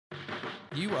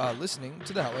You are listening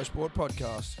to the Hello Sport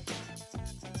Podcast.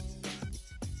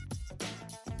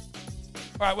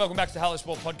 All right, welcome back to the Hello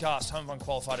Sport Podcast, home of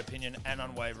unqualified opinion and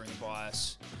unwavering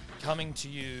bias. Coming to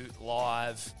you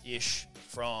live-ish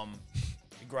from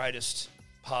the greatest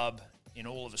pub in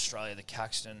all of Australia, the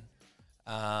Caxton,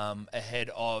 ahead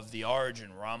of the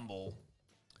Origin Rumble.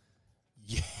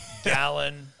 Yeah.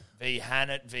 Gallen v.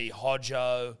 Hannett v.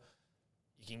 Hodjo.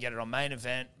 You can get it on main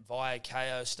event via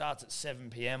KO. Starts at 7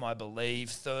 p.m, I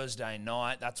believe, Thursday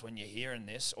night. That's when you're hearing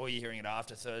this, or you're hearing it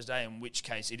after Thursday, in which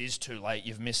case it is too late.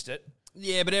 You've missed it.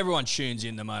 Yeah, but everyone tunes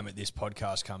in the moment this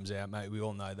podcast comes out, mate. We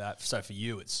all know that. So for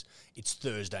you, it's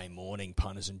Thursday morning,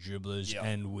 punters and dribblers, Yep.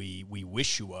 and we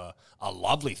wish you a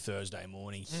lovely Thursday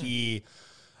morning here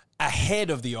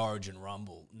ahead of the Origin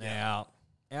Rumble. Now,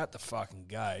 out the fucking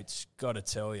gates, got to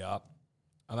tell you,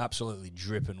 I'm absolutely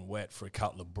dripping wet for a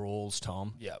couple of brawls,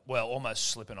 Tom. Yeah, well,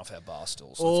 almost slipping off our bar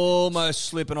stools. Almost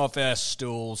slipping off our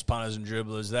stools, punters and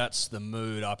dribblers. That's the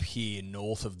mood up here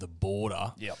north of the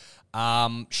border. Yep.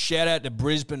 Shout out to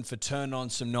Brisbane for turning on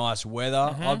some nice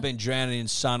weather. I've been drowning in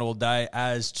sun all day,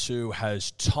 as too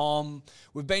has Tom.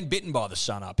 We've been bitten by the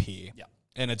sun up here. Yep.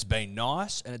 And it's been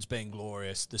nice and it's been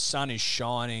glorious. The sun is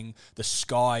shining, the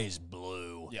sky is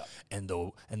blue, Yep. and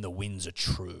the winds are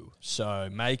true. So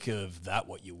make of that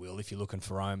what you will if you're looking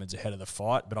for omens ahead of the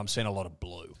fight, but I'm seeing a lot of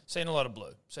blue. Seeing a lot of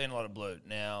blue.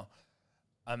 Now,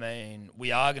 I mean,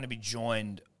 we are going to be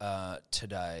joined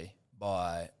today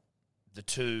by the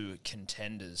two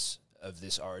contenders of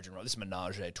this Origin, this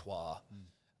menage a trois.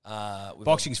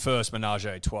 Boxing's first menage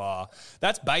a trois.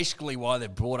 That's basically why they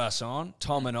brought us on.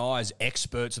 Tom and I, as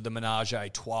experts of the menage a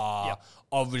trois, Yep.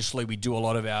 obviously we do a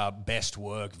lot of our best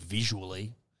work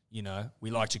visually. You know,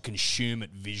 we like to consume it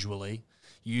visually,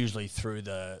 usually through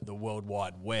the World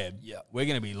Wide Web. Yep. We're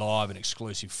going to be live and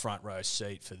exclusive front row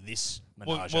seat for this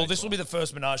menage Well, a this trois. will be the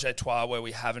first menage a trois where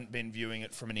we haven't been viewing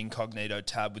it from an incognito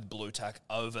tab with blue tack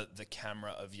over the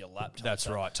camera of your laptop. That's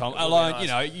So right, Tom. it will be Alone, nice. you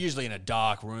know, usually in a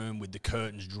dark room with the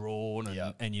curtains drawn, and,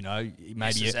 Yep. and you know, maybe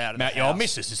Missus out of the your house.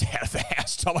 missus is out of the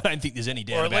house, Tom. I don't think there's any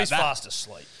doubt Or at about least that. fast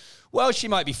asleep. Well, she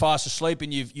might be fast asleep,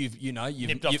 and you've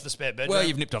Nipped off the spare bedroom. Well,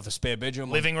 you've nipped off the spare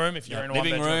bedroom, Living room if you're in a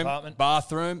living one-bedroom room, apartment.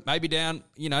 bathroom, maybe down.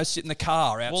 Sit in the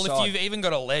car outside. Well, if you've even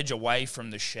got a ledge away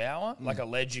from the shower, like a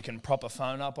ledge you can prop a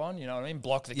phone up on, you know what I mean?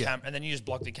 Block the camera, and then you just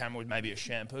block the camera with maybe a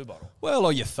shampoo bottle. Well,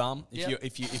 or your thumb. Yeah.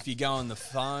 If you go on the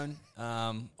phone,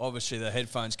 obviously the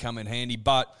headphones come in handy.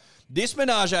 But this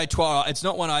menage a trois, it's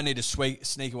not one I need to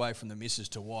sneak away from the missus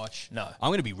to watch. No. I'm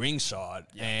going to be ringside,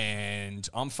 and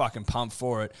I'm fucking pumped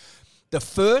for it. The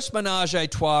first menage a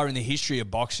trois in the history of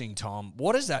boxing, Tom,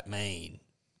 what does that mean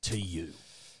to you?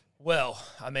 Well,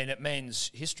 I mean, it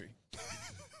means history.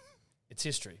 It's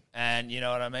history, and you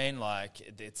know what I mean. Like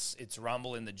it's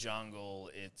Rumble in the Jungle.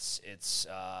 It's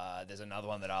there's another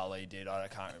one that Ali did. I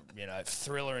can't,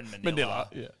 Thriller in Manila.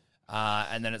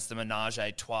 And then it's the Menage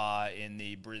a Trois in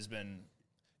the Brisbane.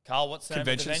 Carl, what's the name of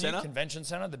the Convention venue? Centre? Convention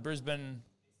Centre, the Brisbane.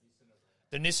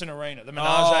 The Nissan Arena, the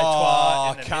Menage a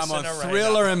Trois in the come Nissan on, Arena.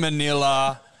 Thriller in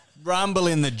Manila, Rumble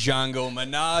in the Jungle,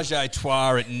 Menage a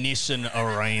Trois at Nissan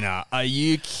Arena. Are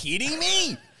you kidding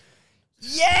me?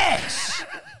 Yes!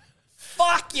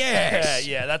 Fuck yes!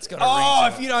 Yeah, that's got a Oh, ring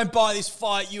to if it. you don't buy this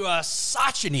fight, you are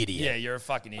such an idiot. Yeah, you're a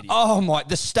fucking idiot. Oh my,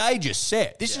 the stage is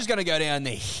set. This is going to go down in the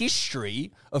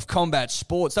history of combat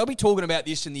sports. They'll be talking about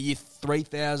this in the year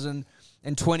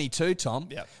 3022, Tom.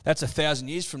 Yep. That's 1,000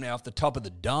 years from now off the top of the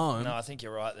dome. No, I think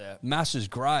you're right there. Mass is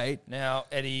great. Now,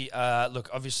 Eddie, look,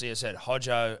 obviously I said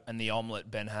Hodjo and the Omelette,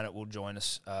 Ben Hannett, will join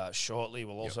us shortly.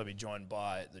 We'll also be joined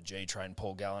by the G-Train,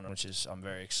 Paul Gallen, which I'm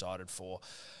very excited for.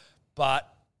 But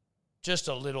just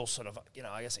a little sort of,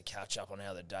 I guess a catch-up on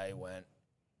how the day went.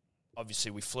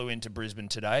 Obviously, we flew into Brisbane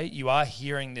today. You are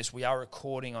hearing this. We are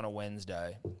recording on a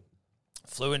Wednesday.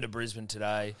 Flew into Brisbane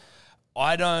today.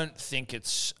 I don't think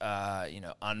it's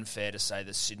unfair to say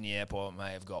the Sydney airport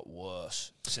may have got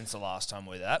worse since the last time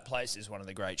we were there. That place is one of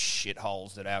the great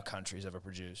shitholes that our country's ever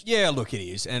produced. Yeah, look, it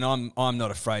is. And I'm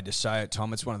not afraid to say it,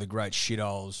 Tom. It's one of the great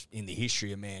shitholes in the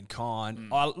history of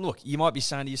mankind. Look, you might be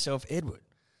saying to yourself, Edward,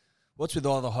 what's with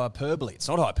all the hyperbole? It's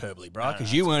not hyperbole, bro,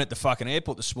 because you weren't at the fucking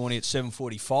airport this morning at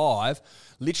 7:45,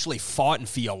 literally fighting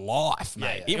for your life,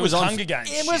 mate. Yeah. It was on Hunger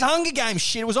Games It shit. was Hunger Games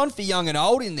shit. It was on for young and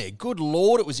old in there. Good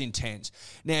Lord, it was intense.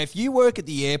 Now, if you work at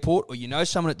the airport or you know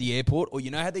someone at the airport or you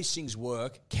know how these things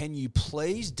work, can you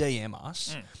please DM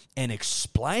us and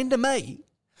explain to me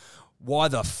why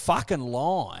the fucking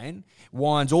line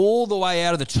winds all the way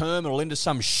out of the terminal into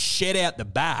some shed out the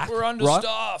back. We're right?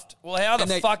 understaffed. Well, how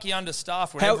the And fuck are you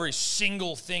understaffed when How- every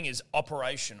single thing is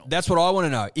operational? That's what I want to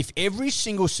know. If every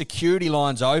single security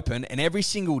line's open and every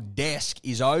single desk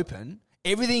is open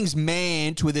Everything's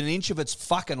manned to within an inch of its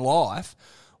fucking life.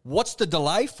 What's the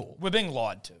delay for? We're being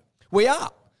lied to. We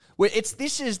are.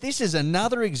 This is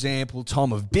another example,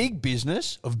 Tom, of big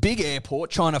business, of big airport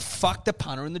trying to fuck the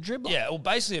punter and the dribbler. Yeah, well,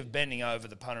 basically of bending over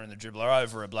the punter and the dribbler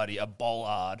over a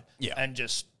bollard Yeah. and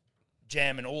just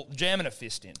jamming a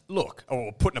fist in. Look,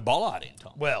 or putting a bollard in,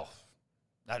 Tom. Well,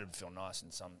 that'd feel nice in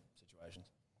some situations.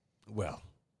 Well,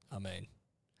 I mean...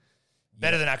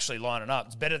 Better than actually lining up.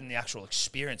 It's better than the actual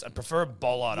experience. I'd prefer a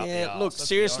bollard up the arse. Look, let's be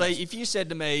seriously, honest. if you said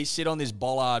to me, sit on this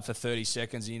bollard for 30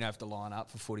 seconds and you don't have to line up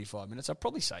for 45 minutes, I'd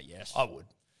probably say yes. I would.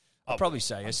 I'd probably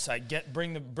say yes. I'd say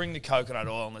bring the coconut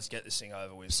oil and let's get this thing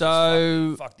over with.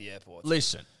 So, fuck the airport.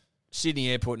 Listen,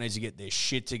 Sydney Airport needs to get their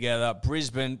shit together.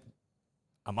 Brisbane,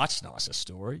 a much nicer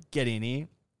story. Get in here.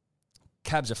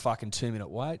 Cab's a fucking 2-minute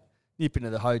wait. Nip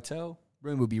into the hotel.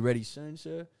 Room will be ready soon,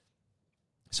 sir.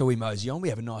 So we mosey on. We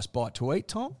have a nice bite to eat,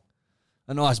 Tom.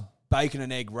 A nice bacon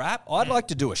and egg wrap. I'd like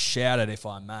to do a shout out, if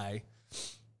I may,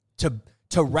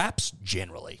 to wraps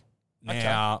generally.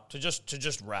 Now, to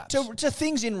just wraps. to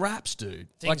things in wraps, dude.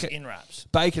 Things in wraps.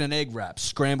 Bacon and egg wraps,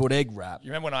 scrambled egg wrap.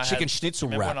 You remember when I chicken schnitzel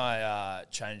remember wrap? when I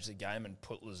changed the game and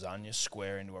put lasagna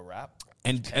square into a wrap?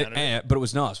 But it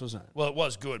was nice, wasn't it? Well, it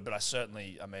was good, but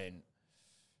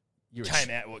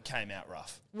came out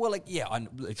rough. Well,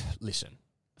 listen,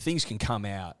 things can come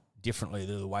out differently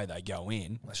to the way they go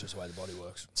in. That's just the way the body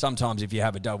works. Sometimes if you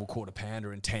have a double quarter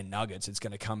pounder and 10 nuggets, it's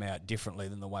going to come out differently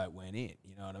than the way it went in.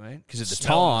 You know what I mean? Because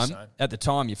at the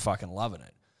time, you're fucking loving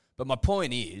it. But my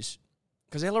point is,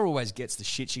 because Ella always gets the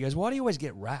shit, she goes, why do you always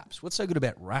get wraps? What's so good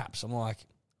about wraps? I'm like,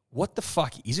 what the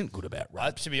fuck isn't good about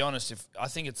wraps? To be honest, I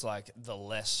think it's like the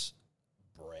less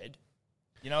bread.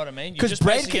 You know what I mean? You're Because just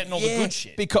basically getting all the good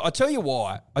shit. Because I tell you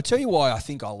why I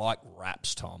think I like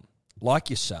wraps, Tom.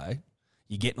 Like you say,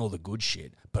 you're getting all the good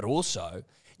shit, but also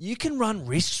you can run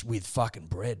risks with fucking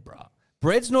bread, bruh.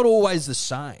 Bread's not always the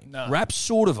same. No. Wraps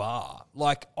sort of are.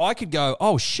 Like, I could go,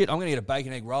 oh shit, I'm going to get a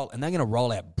bacon egg roll, and they're going to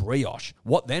roll out brioche.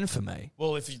 What then for me?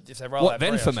 Well, if they roll What out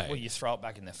then brioche, for me? well, you throw it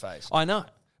back in their face. I know.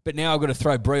 But now I've got to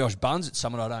throw brioche buns at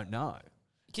someone I don't know.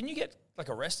 Can you get like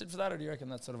arrested for that, or do you reckon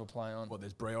that's sort of a play on?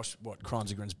 There's brioche,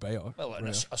 crimes against brioche? Well,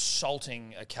 Brioche.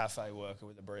 assaulting a cafe worker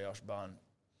with a brioche bun.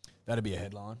 That'd be a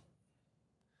headline.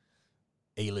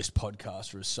 E-list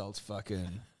podcaster assaults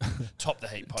fucking... Top the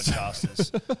Heat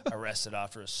podcasters arrested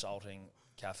after assaulting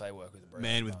cafe worker with a brioche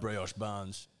Man bun. with brioche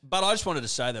buns. But I just wanted to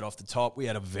say that off the top, we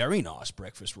had a very nice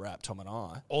breakfast wrap, Tom and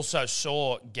I. Also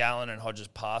saw Gallen and Hodges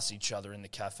pass each other in the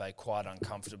cafe quite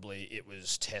uncomfortably. It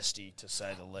was testy, to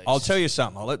say the least. I'll tell you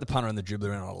something. I'll let the punter and the dribbler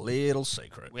in on a little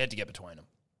secret. We had to get between them.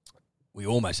 We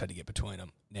almost had to get between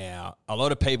them. Now, a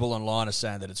lot of people online are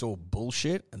saying that it's all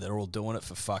bullshit and they're all doing it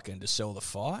for fucking to sell the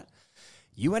fight.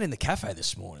 You went in the cafe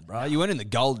this morning, bro. You went in the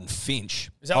Golden Finch.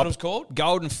 Is that what it was called?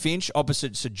 Golden Finch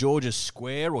opposite St George's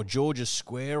Square or George's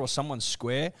Square or someone's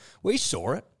square. We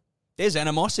saw it. There's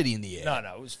animosity in the air.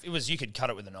 No, it was. You could cut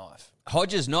it with a knife.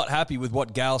 Hodges not happy with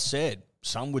what Gal said.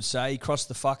 Some would say he crossed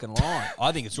the fucking line.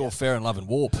 I think it's all fair and love and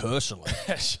war, personally.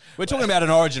 We're talking about an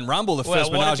Origin Rumble, the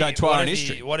first menage a trois in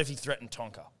history. What if he threatened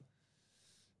Tonka?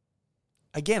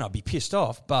 Again, I'd be pissed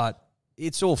off, but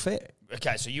it's all fair.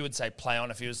 Okay, so you would say play on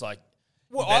if he was like,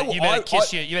 Well, you better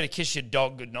kiss your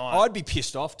dog goodnight. I'd be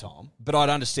pissed off, Tom, but I'd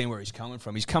understand where he's coming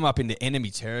from. He's come up into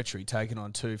enemy territory, taking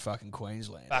on two fucking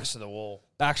Queenslanders. Backs to the wall.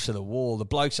 Backs to the wall. The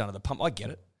bloke's under the pump. I get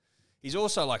it. He's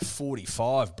also like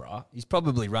 45, bruh. He's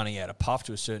probably running out of puff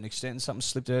to a certain extent and something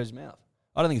slipped out of his mouth.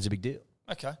 I don't think it's a big deal.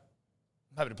 Okay.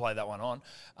 I'm happy to play that one on.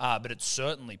 But it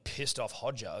certainly pissed off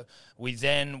Hodjo. We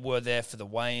then were there for the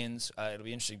weigh-ins. It'll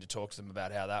be interesting to talk to them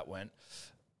about how that went.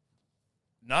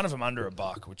 None of them under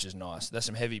 $1, which is nice. There's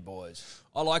some heavy boys.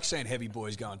 I like seeing heavy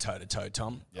boys going toe-to-toe,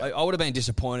 Tom. Yep. I would have been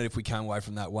disappointed if we came away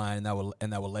from that weigh and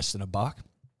they were less than $1.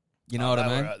 You know what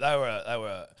I mean? They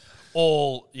were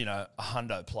all, a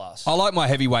hundo plus. I like my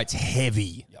heavyweights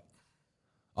heavy. Yep.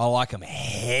 I like them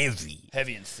heavy.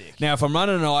 Heavy and thick. Now, if I'm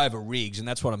running an eye over Riggs, and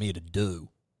that's what I'm here to do,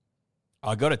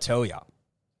 I got to tell you,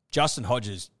 Justin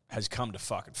Hodges has come to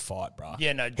fucking fight, bro.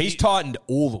 Yeah, no. He's tightened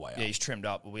all the way up. Yeah, he's trimmed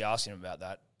up. We asked him about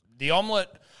that. The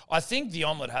omelette, I think the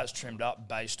omelette has trimmed up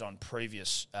based on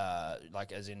previous,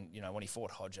 as in, when he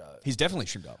fought Hodjo. He's definitely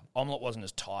trimmed up. Omelette wasn't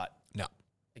as tight No.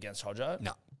 against Hodjo.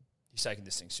 No. He's taking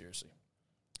this thing seriously.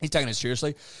 He's taking it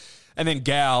seriously. And then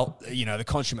Gal, the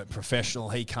consummate professional,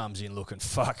 he comes in looking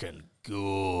fucking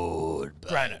good, baby.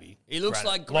 Granite. He looks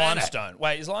Granite. like granite. Limestone.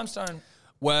 Wait, is limestone?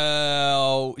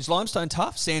 Well, is limestone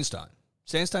tough? Sandstone.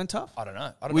 Sandstone tough? I don't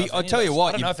know. I'll tell you what.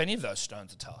 I don't know if any of those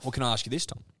stones are tough. Well, can I ask you this,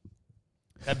 Tom?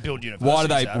 They build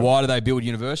universities. Why do they build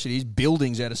universities?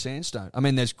 Buildings out of sandstone. I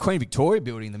mean, there's Queen Victoria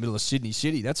building in the middle of Sydney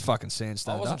City. That's fucking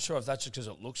sandstone. I wasn't sure if that's just because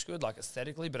it looks good, like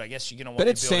aesthetically, but I guess you're going to want. But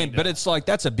it's sand. But it's like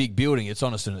that's a big building. It's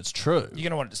honest and it's true. You're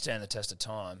going to want it to stand the test of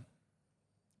time.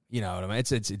 You know what I mean?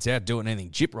 It's out doing anything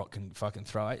Gyprock can fucking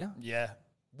throw at you. Yeah.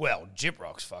 Well,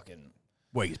 Gyprock's fucking.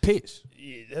 Well, he's pissed.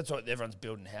 Yeah, that's what everyone's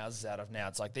building houses out of now.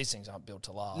 It's like these things aren't built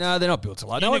to last. No, they're not built to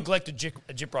last. You neglect a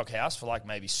Gyprock house for like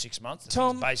maybe 6 months. The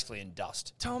thing's basically in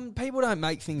dust. Tom, people don't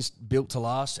make things built to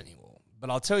last anymore. But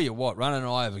I'll tell you what, Running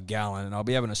I have a gallon, and I'll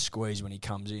be having a squeeze when he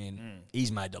comes in.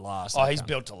 He's made to last. Oh, he's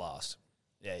built to last.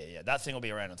 Yeah. That thing will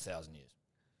be around in 1,000 years.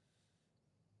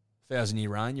 1,000-year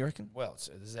reign, you reckon? Well,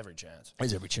 there's every chance.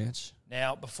 There's every chance.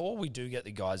 Now, before we do get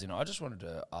the guys in, I just wanted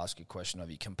to ask a question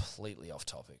of you completely off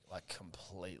topic, like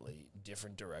completely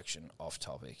different direction off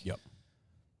topic. Yep.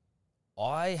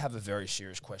 I have a very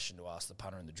serious question to ask the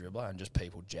punter and the dribbler and just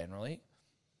people generally.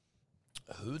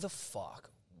 Who the fuck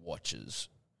watches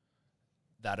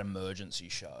that emergency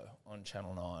show on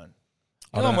Channel 9?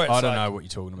 I don't know what you're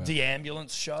talking about. The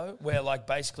ambulance show, where like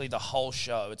basically the whole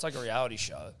show, it's like a reality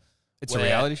show. It's a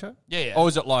reality show? Yeah. Or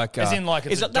is it like... as in like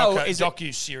it's a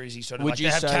docu-series sort of. Like they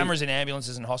have cameras in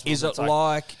ambulances and hospitals.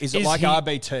 Is it like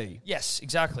RBT? Yes,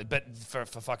 exactly. But for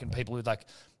fucking people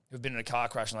who've been in a car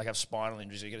crash and like have spinal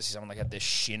injuries, you get to see someone like have their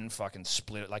shin fucking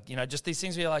split. Like, you know, just these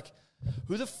things where you're like,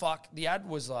 who the fuck... The ad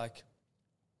was like,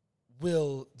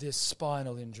 will this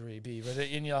spinal injury be...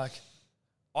 And you're like...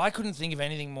 I couldn't think of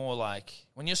anything more like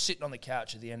when you're sitting on the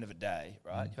couch at the end of a day,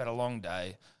 right? You've had a long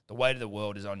day. The weight of the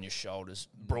world is on your shoulders,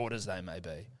 broad as they may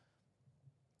be.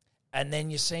 And then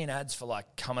you're seeing ads for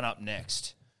like coming up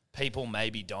next. People may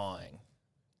be dying.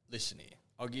 Listen here.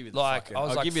 I'll give you the fuck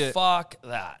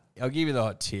that. I'll give you the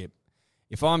hot tip.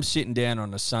 If I'm sitting down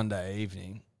on a Sunday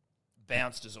evening...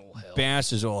 Bounced as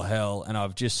all hell. And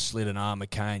I've just slid an arm of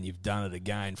cane. You've done it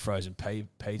again. Frozen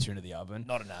pizza into the oven.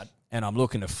 Not an ad. And I'm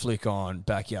looking to flick on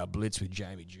Backyard Blitz with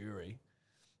Jamie Jury.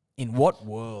 In what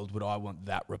world would I want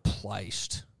that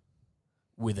replaced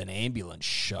with an ambulance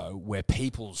show where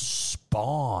people's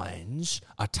spines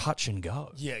are touch and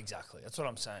go? Yeah, exactly. That's what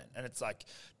I'm saying. And it's like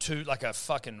like a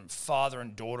fucking father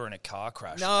and daughter in a car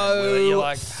crash. No, you're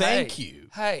like, thank you.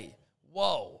 Hey,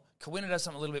 whoa. Can we do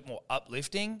something a little bit more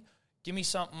uplifting? Give me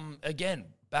something, again,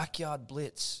 Backyard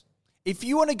Blitz. If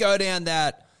you want to go down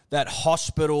that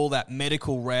hospital, that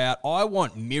medical route, I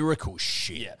want miracle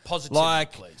shit. Yeah, positivity,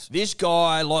 please. This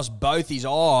guy lost both his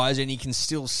eyes and he can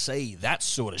still see. That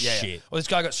sort of shit. Well, this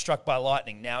guy got struck by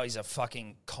lightning. Now he's a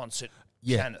fucking concert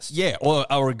pianist. Yeah,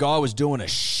 or a guy was doing a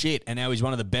shit and now he's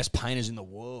one of the best painters in the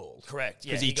world. Correct,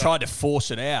 yeah. Because he tried to force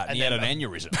it out and he had an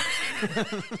aneurysm.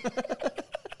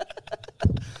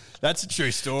 That's a true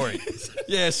story.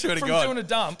 Yeah, swear to God. From doing a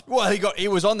dump. Well, he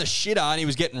was on the shitter and he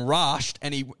was getting rushed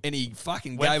and he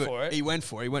fucking went gave for it. He went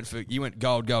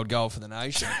gold for the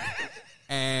nation.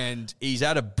 And he's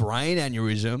had a brain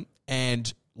aneurysm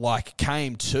and like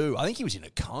came to. I think he was in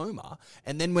a coma.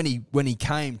 And then when he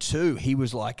came to, he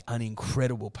was like an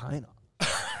incredible painter.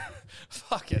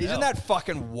 Fucking Isn't that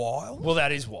fucking wild? Well,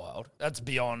 that is wild. That's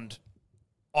beyond.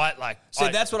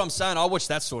 That's what I'm saying. I watch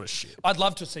that sort of shit. I'd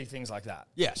love to see things like that.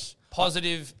 Yes.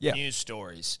 Positive news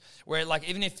stories where, like,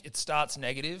 even if it starts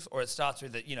negative or it starts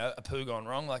with a poo gone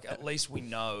wrong, like, at least we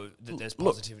know that there's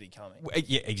positivity coming.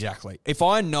 Yeah, exactly. If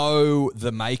I know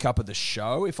the makeup of the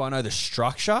show, if I know the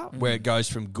structure where it goes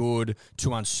from good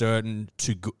to uncertain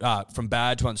to from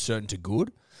bad to uncertain to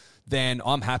good, then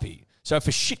I'm happy. So if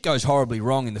a shit goes horribly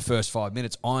wrong in the first 5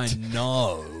 minutes, I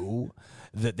know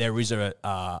that there is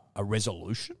a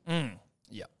resolution,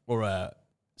 or a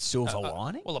silver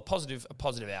lining. Well, a positive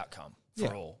outcome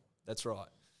for all. That's right.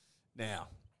 Now,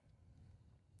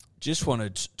 just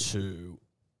wanted to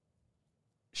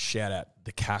shout out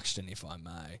the Caxton, if I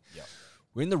may. Yep.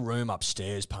 We're in the room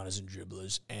upstairs, punters and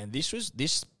dribblers, and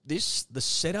the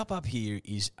setup up here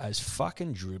is as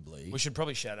fucking dribbly. We should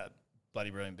probably shout out Bloody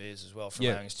Brilliant Beers as well for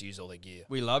allowing us to use all their gear.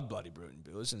 We love Bloody Brilliant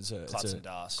Beers. And Klutz and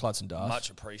Das. Klutz and Das. Much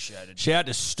appreciated. Shout out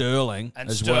to Sterling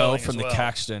well from the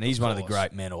Caxton. He's one of the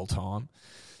great men all time.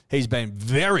 He's been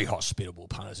very hospitable,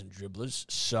 punters and dribblers.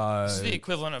 So it's the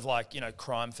equivalent of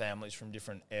crime families from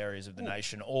different areas of the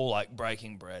nation, all like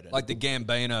breaking bread. Like the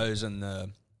Gambinos and the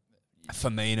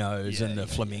Firminos and the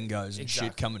Flamingos and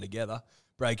shit coming together.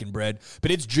 Breaking bread. But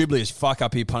it's dribbly as fuck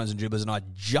up here, punters and dribblers, and I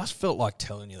just felt like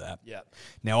telling you that. Yeah.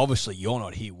 Now, obviously, you're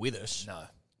not here with us. No.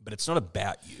 But it's not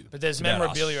about you. But there's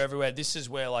memorabilia everywhere. This is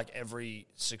where, every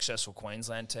successful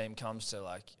Queensland team comes to,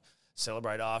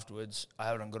 celebrate afterwards. I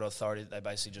have it on good authority that they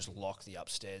basically just lock the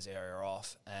upstairs area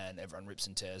off and everyone rips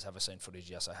and tears. Have I seen footage?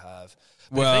 Yes, I have.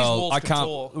 But well, I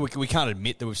can't. We can't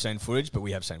admit that we've seen footage, but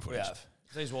we have seen footage. We have.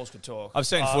 These walls could talk. I've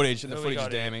seen footage, and the who we footage is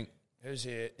got here? damning. Who's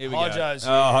here? Here we Hojo's go.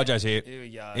 here. Oh, Hojo's here. Here we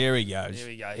go. Here he goes. Here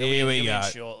we go. Here we He'll be go. in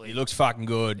shortly. He looks fucking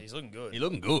good. He's looking good. He's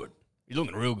looking good. He's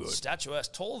looking real good.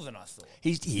 Statuesque, taller than I thought.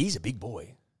 He's a big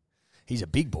boy. He's a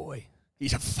big boy.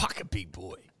 He's a fucking big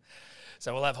boy.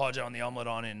 So we'll have Hodjo on the omelette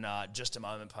on in just a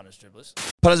moment, punters, dribblers.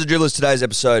 Punters and Dribblers, today's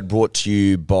episode brought to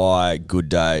you by Good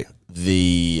Day,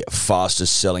 the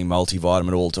fastest selling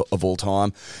multivitamin of all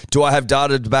time. Do I have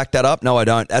data to back that up? No, I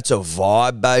don't. That's a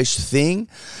vibe-based thing.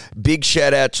 Big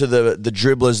shout out to the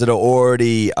dribblers that are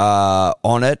already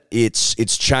on it.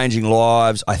 It's changing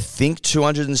lives. I think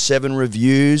 207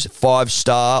 reviews,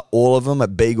 5-star, all of them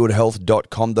at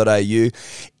begoodhealth.com.au.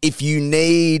 If you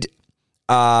need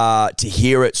to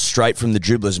hear it straight from the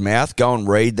dribbler's mouth, go and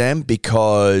read them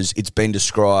because it's been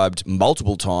described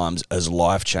multiple times as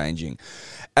life-changing.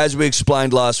 As we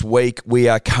explained last week, we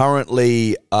are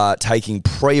currently taking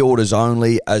pre-orders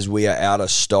only as we are out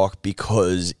of stock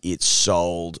because it's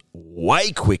sold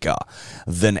way quicker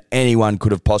than anyone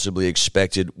could have possibly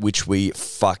expected, which we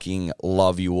fucking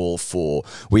love you all for.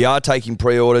 We are taking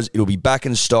pre-orders. It'll be back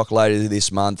in stock later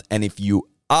this month, and if you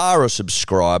are a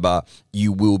subscriber,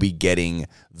 you will be getting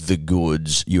the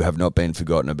goods. You have not been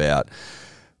forgotten about.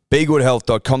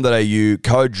 BeGoodHealth.com.au,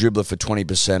 code dribbler for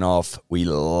 20% off. We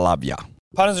love ya.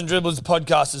 Punters and Dribblers, the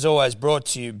podcast is always brought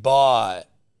to you by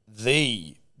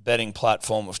the betting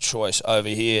platform of choice over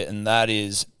here, and that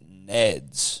is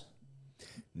Neds.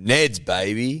 Neds,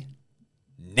 baby.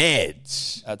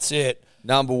 Neds. That's it.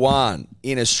 Number one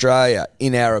in Australia,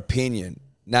 in our opinion.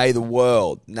 Nay the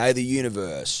world, nay the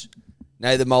universe,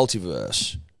 nay the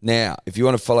multiverse. Now, if you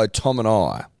want to follow Tom and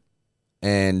I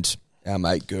and our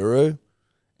mate Guru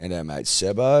and our mate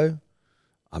Sebo,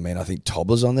 I mean, I think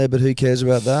Toddler's on there, but who cares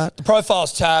about that? The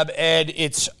Profiles tab, Ed,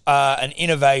 it's an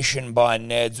innovation by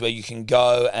Neds where you can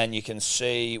go and you can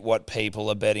see what people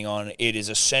are betting on. It is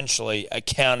essentially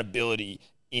accountability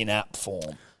in app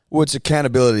form. Well, it's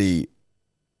accountability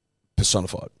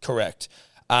personified. Correct.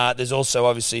 There's also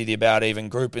obviously the About Even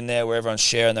group in there where everyone's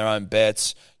sharing their own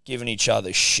bets, giving each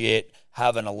other shit,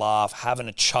 having a laugh, having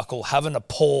a chuckle, having a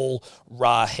Paul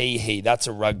Rahihi. That's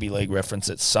a rugby league reference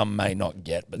that some may not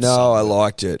get. But No, I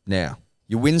liked it. Now,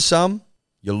 you win some,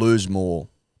 you lose more.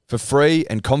 For free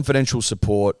and confidential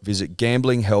support, visit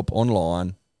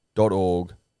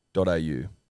gamblinghelponline.org.au.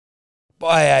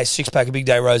 Buy a six-pack of Big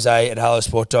Day Rosé at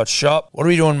hellosport.shop. What are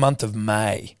we doing month of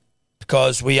May?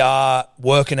 Because we are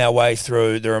working our way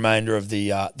through the remainder of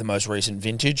the most recent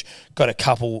vintage. Got a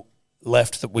couple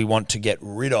left that we want to get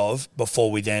rid of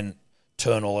before we then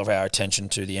turn all of our attention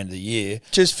to the end of the year.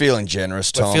 Just feeling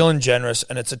generous, Tom. We're feeling generous,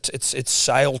 and it's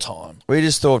sale time. We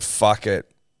just thought, fuck it.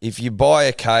 If you buy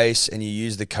a case and you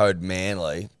use the code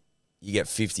Manly, you get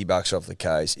 $50 off the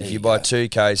case. If you buy 2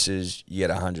 cases, you get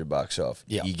 $100 off.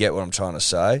 Yep. You get what I'm trying to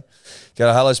say? Go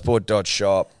to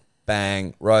hellosport.shop.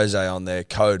 Bang, rosé on there,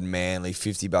 code Manly,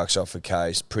 $50 off a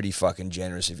case. Pretty fucking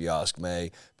generous if you ask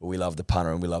me. But we love the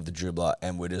punter and we love the dribbler,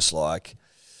 and we're just like,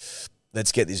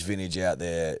 let's get this vintage out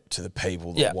there to the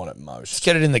people that want it most. Let's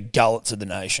get it in the gullets of the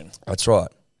nation. That's right.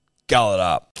 Gull it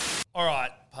up. All right,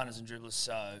 punters and dribblers,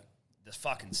 so the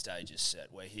fucking stage is set.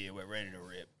 We're here. We're ready to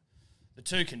rip. The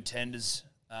 2 contenders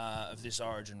of this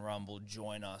Origin Rumble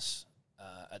join us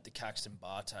at the Caxton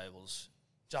bar tables.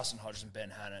 Justin Hodges and Ben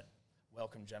Hannett.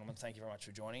 Welcome, gentlemen. Thank you very much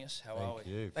for joining us. How are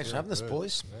we? Thanks for having us,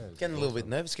 boys. Yeah, Getting a little bit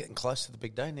nervous, getting close to the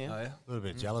big day now. Oh, yeah. a little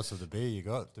bit jealous of the beer you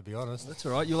got, to be honest. That's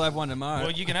all right. You'll have one tomorrow.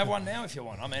 Well, you can have one now if you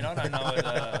want. I mean, I don't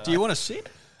know. Do you want to sit?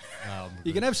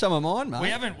 You can have some of mine, mate. We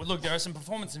haven't. Look, there are some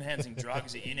performance-enhancing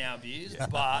drugs in our beers,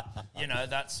 but, you know,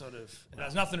 that sort of... It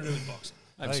has nothing to do with boxing.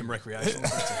 Maybe some recreational.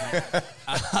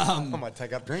 I might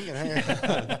take up drinking,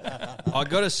 I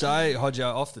got to say,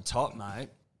 Hodjo, off the top, mate,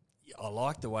 I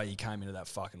like the way you came into that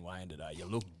fucking weigh-in today. You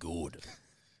look good.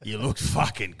 You look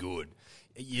fucking good.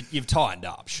 You've tightened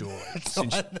up, surely.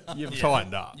 You've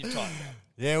tightened up. You've tightened up.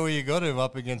 Yeah, well, you got him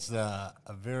up against a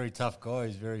very tough guy.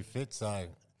 He's very fit, so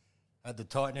had to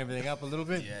tighten everything up a little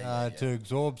bit to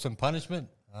absorb some punishment.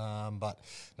 But,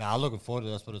 looking forward to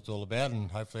that's what it's all about,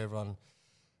 and hopefully everyone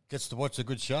gets to watch a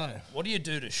good show. What do you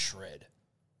do to shred?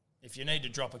 If you need to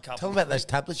drop a couple... Tell them about those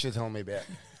tablets you're telling me about.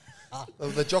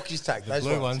 The jockeys take those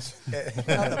blue ones. ones.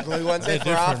 The blue ones. They're for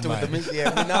different, after with the mate. mint. Yeah,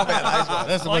 we know about those ones.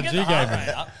 That's the Well, I ones get you the gave heart me. rate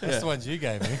up. That's the ones you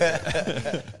gave me.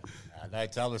 No,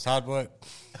 tell us hard work.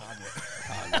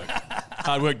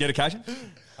 Hard work, dedication?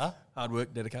 Huh? Hard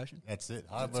work, dedication? That's it.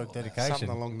 Hard work, dedication. Something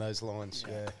along those lines,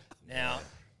 yeah. Now,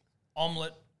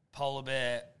 omelette, polar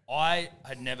bear. I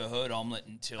had never heard omelette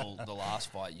until the last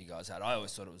fight you guys had. I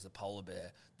always thought it was the polar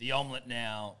bear. The omelette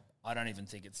now, I don't even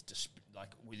think it's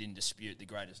within dispute the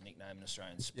greatest nickname in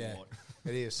Australian sport.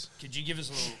 It is. Could you give us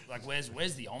a little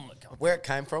where's the omelette come from? Where it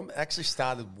came from, it actually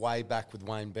started way back with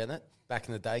Wayne Bennett back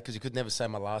in the day because he could never say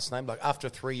my last name. Like after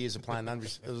 3 years of playing under,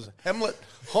 it was Hamlet,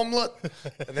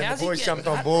 and then How's the he boys getting jumped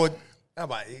on that? board. Oh,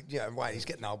 mate, he's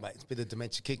getting old, mate. It's a bit of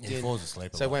dementia kicked in. He falls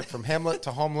asleep a So it lot. went from Hamlet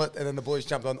to Homlet, and then the boys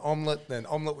jumped on omelette, then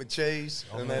omelette with cheese,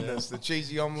 and then there's the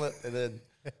cheesy omelette, and then,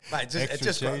 mate, it Extra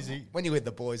just grows. cheesy. When you're with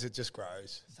the boys, it just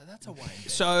grows. So that's a Wayne.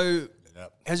 So,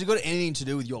 Yep. has it got anything to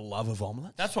do with your love of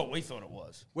omelette? That's what we thought it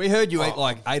was. We heard you eat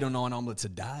like 8 or 9 omelettes a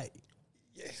day.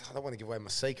 Yeah, I don't want to give away my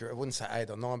secret. I wouldn't say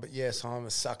 8 or 9, but yes, I'm a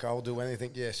sucker. I'll do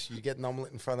anything. Yes, you get an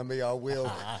omelette in front of me, I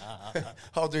will.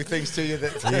 I'll do things to you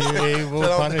that, He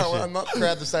will punish you. I'm not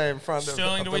proud to say in front of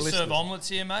Sterling, of do the we serve listeners. omelettes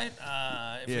here, mate?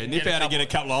 If we Yeah, can nip out and get a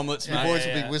couple of omelettes, The mate. boys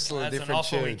will be whistling a That's different an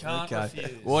offer we tune. can't Okay.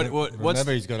 refuse. What's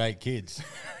Remember, he's got 8 kids.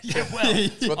 Yeah, well,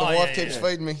 That's what the wife keeps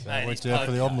feeding me. Mate, Watch he's out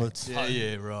for the poker. omelettes.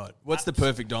 Yeah, right. What's the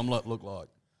perfect omelette look like?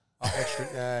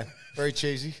 Extra, very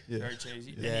cheesy. Very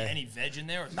cheesy. Yeah. Any veg in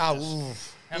there? Or is it No, just-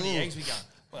 oof. how many Oof. eggs we got?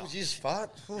 Well, Would you just fart?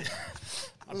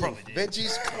 I probably did.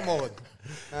 Veggies, come on. You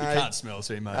can't smell,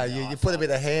 see, mate. You put a bit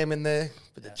of ham in there,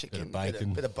 bit of chicken, Bit of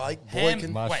bacon. bit of bacon, Ham,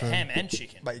 bacon. wait, Mushroom. ham and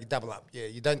chicken. Mate, you double up. Yeah,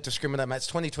 you don't discriminate, mate. It's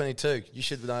 2022. You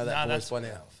should know that, No, boys, that's by fair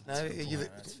now. enough. No, That's a good you, point,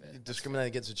 that's fair. you discriminate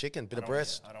against the chicken, bit of I don't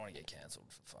breast. wanna get cancelled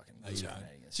for fucking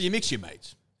discriminating against So you mix your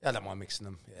meats. I don't mind mixing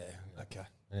them. Yeah. Okay.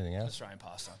 Anything else? Australian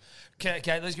pastime. Okay,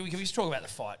 can we just talk about the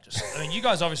fight? I mean, you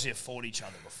guys obviously have fought each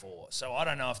other before, so I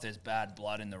don't know if there's bad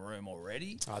blood in the room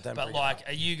already. Oh, don't but bring it like,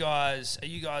 are you guys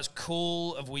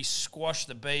cool? Have we squashed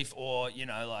the beef, or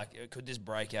could this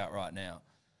break out right now?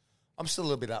 I'm still a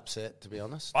little bit upset, to be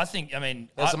honest. I think. I mean,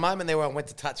 There's a moment there where I went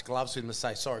to touch gloves with him to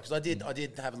say sorry because I did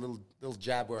have a little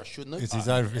jab where I shouldn't have. It's his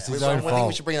own. It's his I own think fault.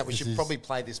 we should bring it up. We It's should his- probably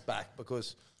play this back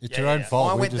because It's Yeah, your own yeah.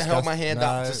 fault. I We went and held discussed- my hand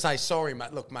up No. to say sorry,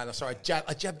 mate. Look, mate, I'm sorry.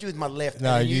 I jabbed you with my left.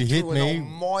 No, and you threw hit an me.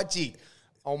 almighty.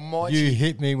 You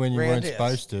hit me when you weren't roundhouse.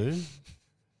 supposed to.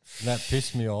 And that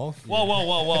pissed me off.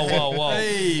 Whoa.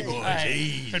 Hey, boy.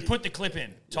 Hey, but put the clip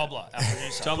in, Tobler, our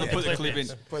producer. Tobler, put the clip in.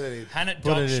 Put it in. Hannett Put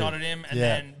dog it in. shot at him, and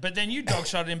Yeah. then you dog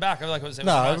shot at him back. I was like, it was No, a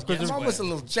nice because guess Mine where- was a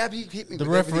little jab. You hit me. The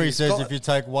with everything referee he's says got. if you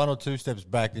take 1 or 2 steps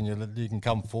back, then you can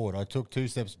come forward. I took 2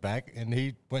 steps back, and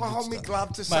he went. I to hold me st-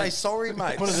 glove to say sorry,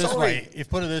 mate. Put it this sorry. way.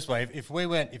 Put it this way.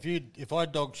 If I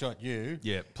dog shot you,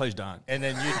 Yeah, please don't. and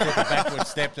then you took a backward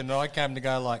step, and I came to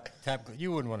go like tap,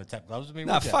 you wouldn't want to tap gloves with me.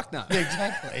 No, would you? fuck no. Yeah,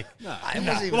 exactly. No. It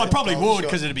wasn't even Well, I a probably dog would shot.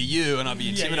 because it'd be you and I'd be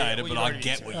Yeah, yeah, intimidated, well, but you're I already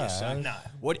get what you're saying. No.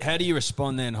 How do you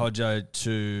respond then, Hodjo,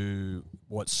 to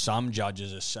what some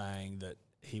judges are saying that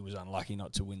he was unlucky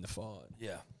not to win the fight?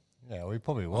 Yeah. Yeah, we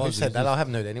probably Who was. said that? I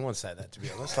haven't heard anyone say that, to be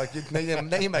honest. Like,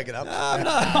 now you make it up. I'm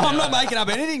not making up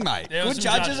anything, mate. There was Good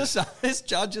some judges judges. are saying, there's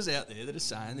judges out there that are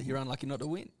saying that you're unlucky not to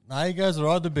win. No, he goes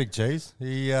right, the big cheese.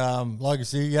 He, like I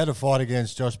see, he had a fight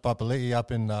against Josh Papali'i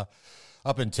up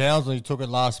in Townsville. He took it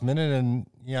last minute, and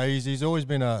you know he's always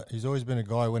been a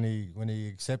guy when he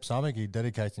accepts something, he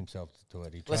dedicates himself to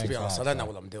it. He Let's be trains honest, I hard, don't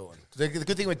know so. what I'm doing. The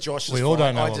good thing with Josh is We all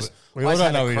don't know I what just, we all I just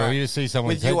don't had a know either. crack. You just see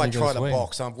someone's With you, head I and you try gotta to swing.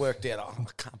 box. I've worked out. Oh, I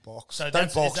can't box. So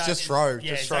Don't box. Just throw. Yeah,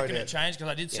 Just is throw that going to it. change?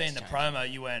 Because I did see Yes, in the change.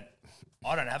 promo you went,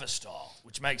 I don't have a style,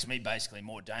 which makes me basically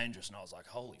more dangerous. And I was like,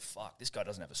 holy fuck, this guy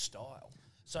doesn't have a style.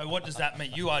 So what does that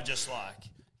mean? You are just like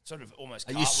sort of almost.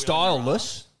 Are you cartwheeling your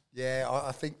styleless? Yeah,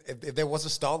 I think if there was a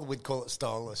style, we'd call it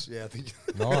styleless. Yeah, I think.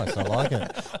 Nice, I like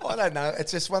it. I don't know.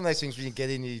 It's just one of those things when you get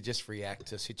in, you just react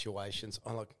to situations.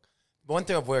 I like one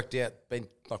thing I've worked out, been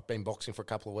boxing for a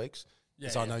couple of weeks,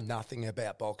 is I know nothing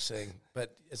about boxing.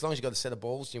 But as long as you got a set of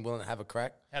balls, and you're willing to have a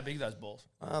crack. How big are those balls?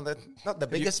 They're not the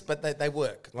biggest, but they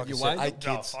work. Like you I said, weighed 8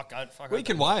 No, kids. fuck. We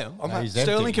can weigh them. He's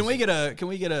Sterling, empty. can we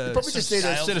get a probably just need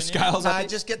a set of scales in here? scales? No, up here?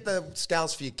 just get the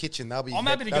scales for your kitchen. They'll be. I'm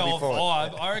happy to they'll go be off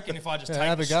fine. 5. I reckon if I just Yeah, take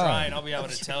have the a go. strain, I'll be able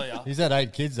to tell you. He's had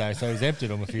 8 kids though, so he's emptied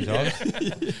them a few times.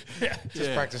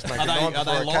 Just practice making Are they, nine are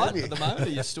they before I light came here. at the moment? Or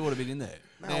you stored a bit in there?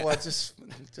 No, I just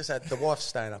had the wife's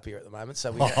staying up here at the moment,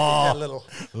 so we had a little.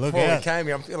 Look Before out. we came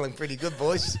here, I'm feeling pretty good,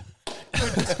 boys.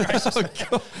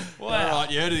 All right,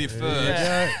 you heard it here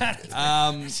first.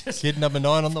 Kid number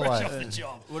 9 on the Off way. the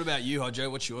job. What about you,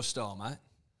 Hodjo? What's your style, mate?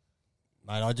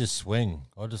 Mate, I just swing.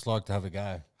 I just like to have a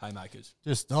go. Haymakers.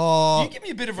 Just You give me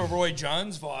a bit of a Roy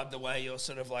Jones vibe, the way you're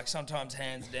sort of like sometimes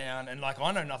hands down, and like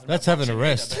I know nothing. That's about having a boxing either,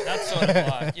 rest. but that's sort of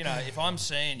like if I'm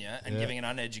seeing you and giving an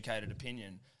uneducated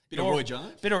opinion, Bit of Roy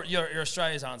Jones? You're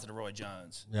Australia's answer to Roy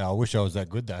Jones. Yeah, I wish I was that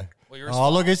good though. Well, you're a Oh,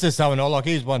 look, it's just someone I like.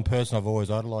 He's one person I've always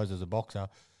idolised as a boxer.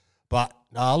 But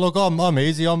look, I'm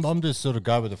easy. I'm just sort of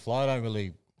go with the flow. I don't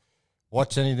really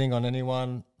watch anything on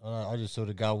anyone. I just sort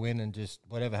of go in and just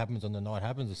whatever happens on the night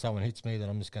happens. If someone hits me, then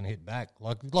I'm just going to hit back,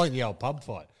 like the old pub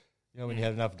fight. You know, when you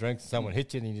had enough drinks and someone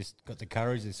hit you and you just got the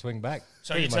courage to swing back.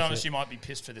 So Pretty you're telling much us it. you might be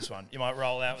pissed for this one. You might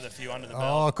roll out with a few under the belt.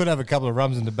 Oh, I could have a couple of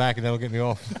rums in the back and that'll get me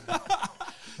off.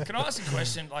 Can I ask a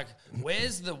question? Like,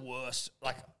 where's the worst?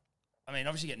 Like, I mean,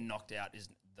 obviously getting knocked out is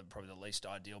probably the least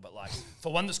ideal, but like,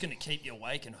 for one that's going to keep you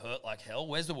awake and hurt like hell,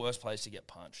 where's the worst place to get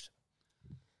punched?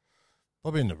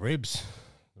 Probably in the ribs.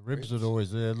 The ribs would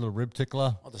always there, a little rib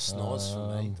tickler. Oh, the snores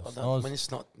for me. When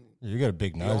it's not, You got a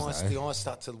big nose, the eyes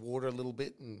start to water a little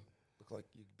bit and look like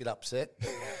you're a bit upset.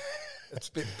 It's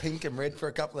a bit pink and red for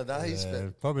a couple of days.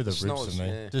 But probably the ribs snores, for me.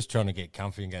 yeah. Just trying to get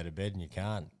comfy and go to bed and you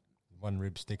can't. One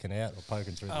rib sticking out or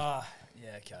poking through Yeah,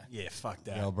 okay. Yeah, fuck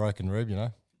the that. old broken rib, you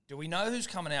know. Do we know who's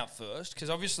coming out first? Because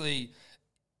obviously,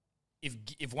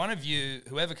 if one of you,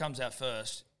 whoever comes out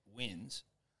first, wins,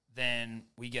 then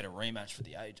we get a rematch for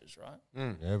the ages,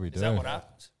 right? Yeah, we do. Is that what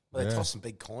happens? Well, they Yeah. toss some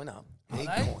big coin up. Big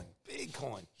they? coin. Big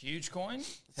coin. Huge coin?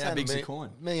 How big's the coin?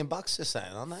 $1 million they're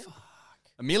saying, aren't they?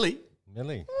 A milli?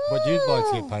 Millie, what you'd like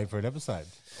to get paid for an episode?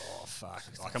 Oh, fuck.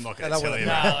 Like, I'm not I going don't to tell want you to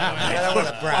that. I don't want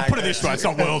to brag. I'll put it this way, it's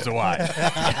not worlds away.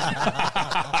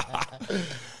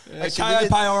 Actually, KO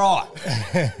pay all right.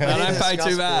 We I don't did pay discuss,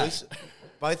 too bad. boys,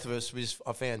 both of us,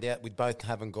 I found out we both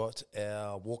haven't got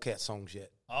our walkout songs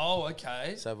yet. Oh,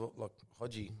 okay. So, like,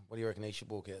 Hodgie, what do you reckon he should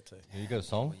walk out to? You got a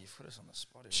song? You put us on the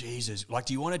spot. Jesus. Like,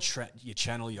 do you want to your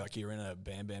channel like you're in a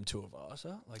Bam Bam tour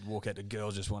Vasa? Like, walk out to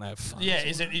girls just want to have fun? Yeah,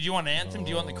 is it? Do you want an anthem? Do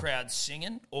you want the crowd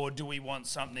singing, or do we want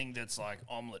something that's like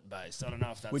omelette based? I don't know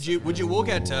if that's. Would you walk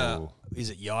out to, is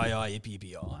it Yaya Yippee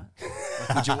Yippee Yi?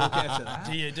 Like, would you walk out to that?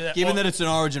 Do you do that? Given Or that it's an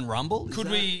Origin Rumble? is could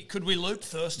that- we loop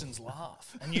Thurston's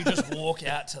laugh and you just walk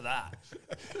out to that?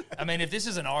 I mean, if this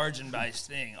is an Origin based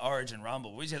thing, Origin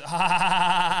Rumble, we just ha ha ha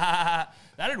ha ha.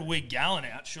 That'd wig Gallon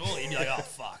out. Surely he'd be like, oh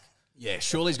fuck. Yeah,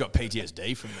 surely he's got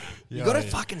PTSD from that. You got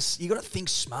to you got to think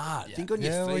smart. Think on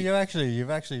your Yeah, feet. well, you've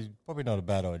actually probably not a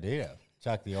bad idea.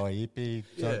 Chuck the IEP,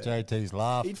 JT's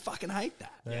laugh. He'd fucking hate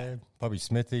that. Yeah, probably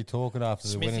Smithy talking after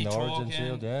the winning the Origin talking,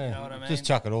 Shield. Yeah, you know what I mean? Just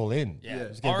chuck it all in. Yeah,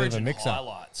 Just get a bit of a Origin mix up.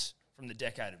 highlights from the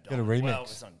decade of Get a Donovan. remix. Well,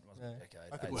 it's not, wasn't a decade.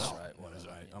 Eight straight, whatever.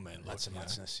 I mean, That's a look,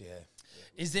 muchness, yeah.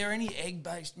 Is there any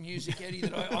egg-based music, Eddie,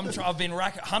 that I've been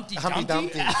racking? Humpty Humpty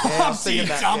Dumpty? Dumpty. Yeah, I was thinking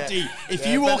that, Dumpty. yeah. If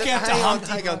Yeah, you but walk out to hang on,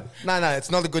 Humpty hang on. No,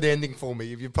 it's not a good ending for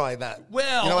me if you play that.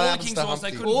 Well, you know what all the happens King's to Horse, they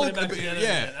Humpty? couldn't All put it back the- together.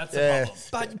 yeah. Yeah, that's Yeah. the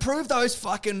problem. but prove those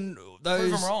fucking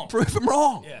those. them wrong. Prove them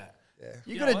wrong. Yeah.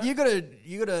 You You gotta, know what?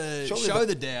 you gotta Surely show the-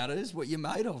 the doubters what you're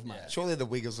made of, mate. Surely the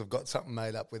Wiggles have got something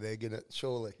made up with egg in it,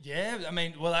 surely. Yeah, I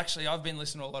mean, well, actually, I've been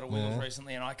listening to a lot of Wiggles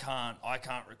recently, and I can't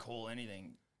recall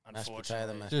anything. Mashed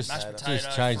Unfortunately, potato, Just, mashed potato. potato,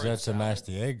 just change fruit that to salad. mash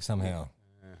the egg somehow.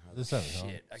 Just something.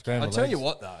 Shit, okay. Scrambled I'll tell you eggs.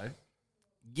 what, though,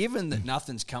 given that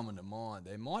nothing's coming to mind,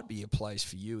 there might be a place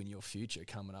for you in your future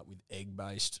coming up with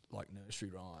egg-based like nursery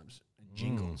rhymes and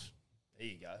jingles. There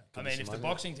you go. I mean, if the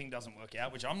boxing thing doesn't work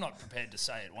out, which I'm not prepared to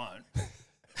say it won't,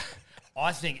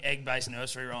 I think egg-based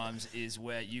nursery rhymes is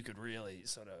where you could really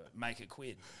sort of make a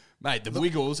quid. Mate, the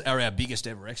Wiggles are our biggest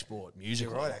ever export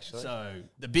musically. You're right, actually. So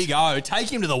the Big O, take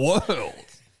him to the world.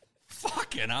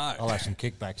 Fucking O. I'll have some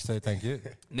kickbacks too, thank you.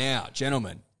 Now,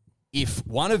 gentlemen, if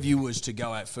one of you was to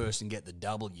go out first and get the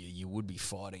W, you would be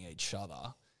fighting each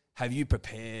other. Have you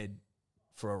prepared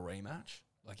for a rematch,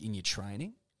 like in your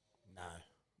training? No.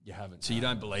 You haven't. So you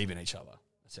don't believe in each other,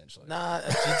 essentially. No,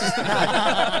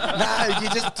 you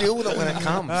just deal with it when it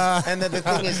comes. And the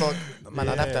thing is, like, man,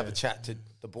 I'd have to have a chat to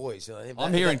the boys.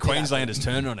 I'm hearing Queenslanders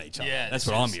turn on each other. Yeah, That's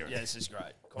this what I'm is- hearing. Yeah, this is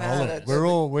great. Oh,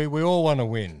 look, we all want to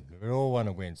win. We all want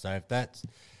to win. So if that's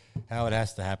how it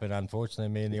has to happen, unfortunately,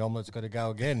 me and the omelet's got to go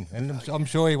again. And I'm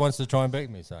sure he wants to try and beat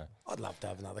me. So I'd love to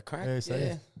have another crack. yeah, Yeah,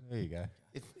 so there you go.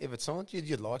 If it's on,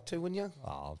 you'd like to, wouldn't you?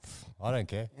 Oh, I don't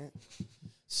care.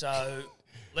 So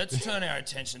let's turn our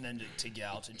attention then to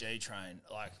Gal, to G-Train.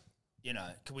 Like, you know,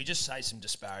 can we just say some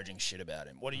disparaging shit about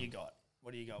him? What do you got?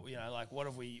 What do you got? You know, like, what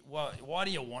have we? Why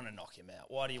do you want to knock him out?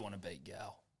 Why do you want to beat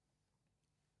Gal?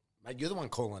 Mate, you're the one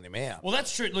calling him out. Well,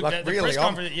 that's true. Look, Like, the really, press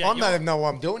conference. I don't even know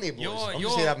what I'm doing here, boys. You're, I'm you're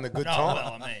just here having a good no, time.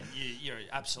 Well, I mean, you're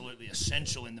absolutely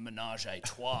essential in the menage a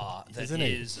trois that Isn't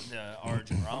he? is the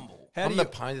Origin Rumble. I'm the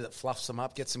pony that fluffs them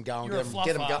up, gets them going, You're a get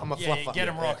them fluffer. go. I'm a fluffer. Get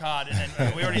them rock hard,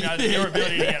 and we already know that your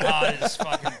ability to get hard is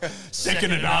fucking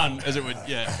Second to none, as it would.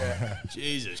 Yeah.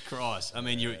 Jesus Christ. I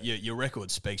mean, your record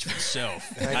speaks for itself.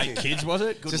 Thank 8 you. kids, was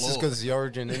it? Good Just as Lord. good as the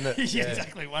Origin, isn't it? yeah,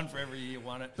 exactly. One for every year you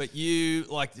won it. But you,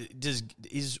 like,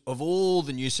 is of all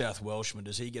the New South Welshmen,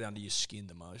 does he get under your skin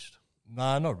the most?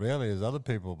 No, not really. There's other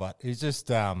people, but he's just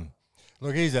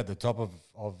look. He's at the top of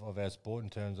our sport in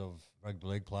terms of rugby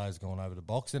league players going over to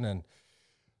boxing, and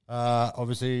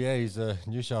obviously, yeah, he's a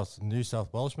New South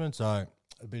Welshman. So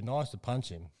it'd be nice to punch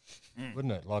him,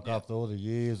 wouldn't it? Like after all the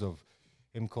years of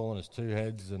him calling us two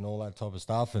heads and all that type of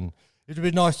stuff. And it'd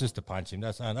be nice just to punch him.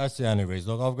 That's the only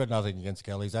reason. Look, I've got nothing against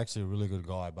Kelly. He's actually a really good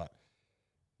guy, but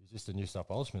he's just a New South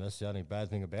Welshman. That's the only bad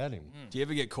thing about him. Do you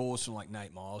ever get calls from like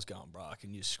Nate Miles going, bro,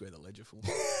 can you just square the ledger for me?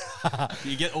 Do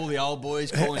you get all the old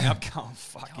boys calling up going,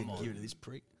 fucking give it to this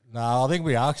prick? No, I think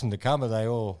we asked them to come, but they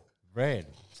all ran.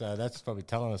 So that's probably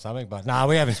telling us something. But no,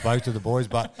 we haven't spoke to the boys.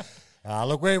 But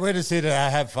look, we're just here to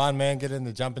have fun, man. Get in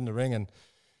the jump in the ring and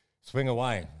swing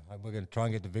away. We're going to try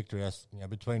and get the victory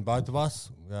between both of us.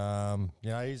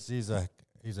 He's a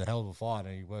hell of a fighter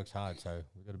and he works hard. So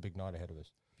we've got a big night ahead of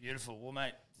us. Beautiful. Well,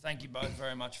 mate, thank you both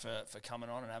very much for coming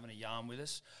on and having a yarn with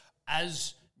us.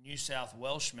 As New South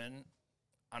Welshmen,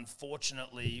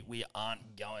 unfortunately, we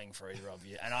aren't going for either of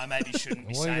you. And I maybe shouldn't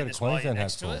be saying this while you're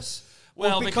next to us.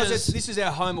 Well, because this is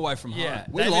our home away from home.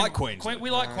 We like Queensland. We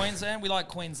like Queensland. We like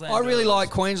Queensland. I really like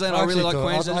Queensland. I really like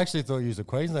Queensland. I actually thought you was a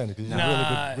Queenslander because he's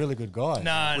a really good guy.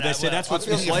 No, they said that's what's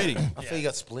misleading. I feel you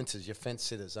got splinters. You're fence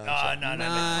sitters, aren't you? No.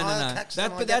 I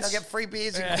get free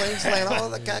beers in Queensland. Oh,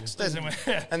 the Caxton.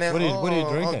 And then, what are you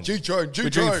drinking? G-Train. We're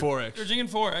drinking 4X. We're drinking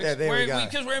 4X. Yeah, there we go.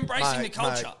 Because we're embracing the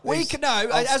culture. We can,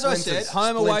 as I said,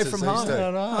 home away from home.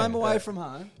 Home away from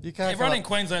home. Everyone in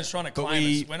Queensland's trying to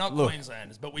claim us. We're not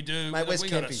Queenslanders, but we do. Where's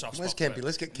Kempy? Where's Kempy?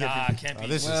 Let's get Kempy.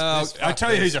 Kempy. I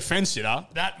tell you who's a fence sitter.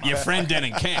 Your friend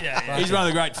Denning Kemp. He's one of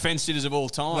the great fence sitters of all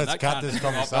time. Let's cut this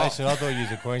conversation. I thought you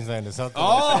was a Queenslander.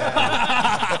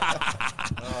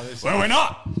 Well, we're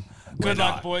not. Good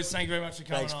luck, boys. Thank you very much for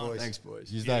coming on. Thanks,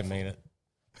 boys. You don't mean it.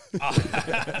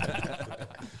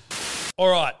 All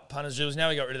right, punters, Jules. Now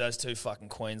we got rid of those two fucking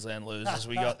Queensland losers.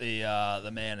 We got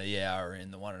the man of the hour in,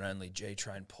 the one and only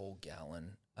G-Train Paul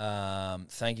Gallen.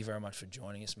 Thank you very much for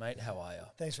joining us, mate. How are you?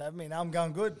 Thanks for having me. No, I'm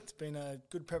going good. It's been a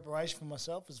good preparation for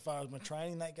myself as far as my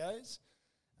training that goes.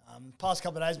 Past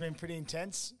couple of days have been pretty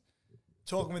intense.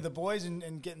 Talking with the boys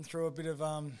and getting through a bit of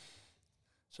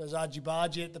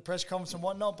argy-bargy at the press conference and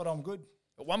whatnot, but I'm good.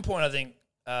 At one point, I think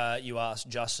you asked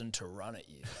Justin to run at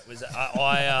you.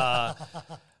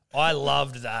 I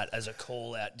loved that as a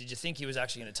call out. Did you think he was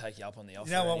actually going to take you up on the offer?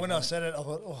 You know what? When I said it, I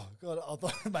thought, oh God! I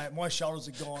thought, mate, my shoulders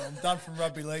are gone. I'm done from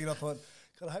rugby league, and I thought,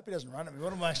 God, I hope he doesn't run at me.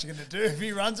 What am I actually going to do if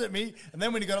he runs at me? And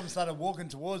then when he got up and started walking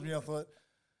towards me, I thought,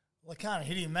 well, I can't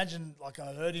hit him. Imagine like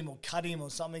I hurt him or cut him or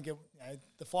something.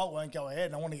 The fight won't go ahead,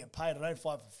 and I want to get paid. I don't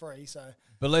fight for free, so.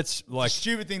 But let's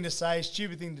stupid thing to say,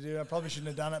 stupid thing to do. I probably shouldn't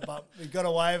have done it, but we got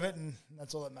away with it, and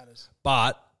that's all that matters.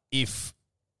 But if,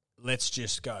 let's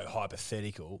just go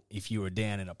hypothetical, if you were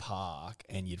down in a park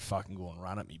and you'd fucking go and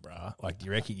run at me, bruh, like, do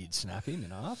you reckon you'd snap him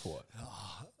in half or what?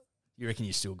 You reckon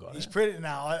you still got He's it? pretty. No,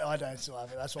 I don't still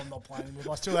have it. That's why I'm not playing him. If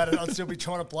I still had it, I'd still be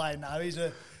trying to play. No,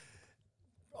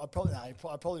 I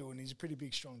probably wouldn't. He's a pretty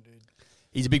big, strong dude.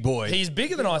 He's a big boy. He's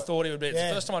bigger than I thought he would be. It's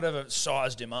the first time I'd ever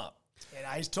sized him up. Yeah, no,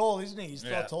 he's tall, isn't he? He's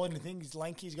not taller than you think. He's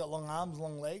lanky. He's got long arms,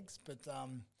 long legs. But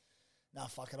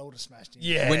fuck it, I would have smashed him.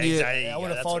 Yeah, I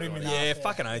would have folded him in half. Yeah,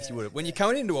 fucking oath you would have. When you're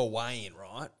coming into a weigh-in,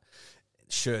 right,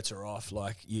 shirts are off.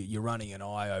 Like, you're running an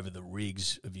eye over the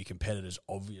rigs of your competitors,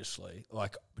 obviously.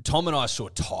 Like, Tom and I saw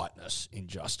tightness in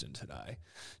Justin today.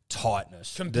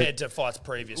 Tightness. Compared to fights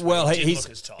previous. Well,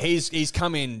 he's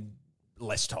come in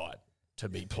less tight, to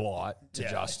be polite to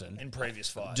Justin. In previous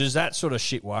fights. Does that sort of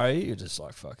shit worry you? You're just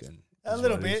like, fucking... A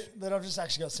little bit, but I've just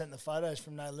actually got sent the photos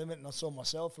from No Limit, and I saw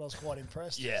myself, and I was quite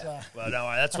impressed. Yeah, so. well,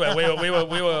 no, that's where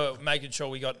we were making sure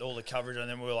we got all the coverage, and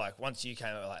then we were like, once you came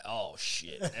out, we were like, oh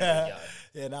shit, there we go.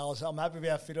 Yeah, no, I'm happy with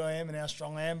how fit I am and how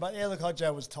strong I am. But yeah, look,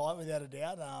 Hodjo was tight without a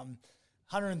doubt.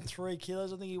 103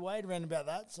 kilos, I think he weighed, around about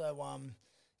that. So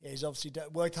he's obviously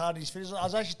worked hard in his fitness. I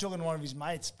was actually talking to one of his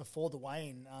mates before the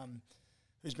weigh-in,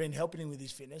 who's been helping him with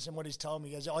his fitness, and what he's told me,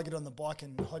 he goes, I get on the bike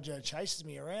and Hodjo chases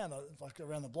me around, like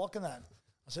around the block and that.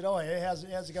 I said, oh, yeah, how's it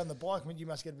going on the bike? I mean, you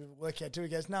must get a bit of a workout too. He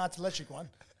goes, no, it's an electric one.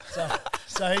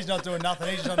 So he's not doing nothing.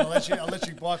 He's just on the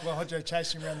electric bike while Hodjo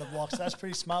chasing him around the block. So that's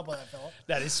pretty smart by that fella.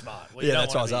 That is smart. Well,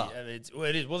 that's what's up.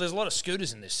 It is. Well, there's a lot of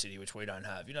scooters in this city, which we don't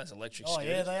have. You know, it's electric scooters.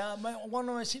 Oh, yeah, they are. Mate, one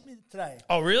almost hit me today.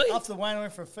 Oh, really? After the weigh-in, I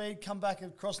went for a feed, come back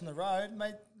and crossing the road.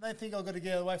 Mate, they think I've got to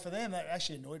get away for them. That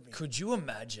actually annoyed me. Could you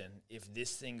imagine if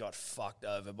this thing got fucked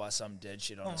over by some dead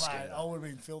shit on a scooter? Mate, I would have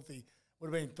been filthy.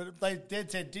 But they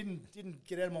dead said didn't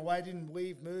get out of my way, didn't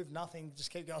weave, move, nothing. Just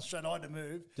kept going straight. I had to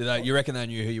move. You reckon they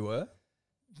knew who you were?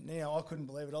 Now I couldn't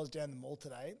believe it. I was down the mall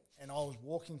today, and I was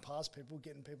walking past people,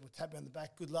 getting people tapping on the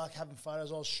back. Good luck, having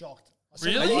photos. I was shocked.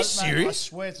 Really? Are you serious? Mate, I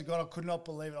swear to God, I could not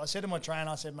believe it. I said to my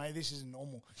trainer, I said, mate, this isn't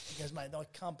normal. He goes, mate, I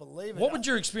can't believe it. What would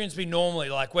your experience be normally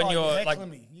like when you're like?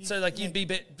 Me. You'd be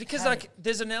because like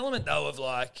there's an element though of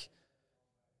like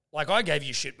I gave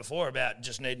you shit before about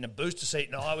just needing a booster seat,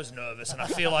 and I was nervous, and I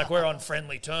feel like we're on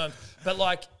friendly terms. But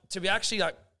like to be actually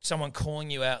like someone calling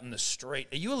you out in the street,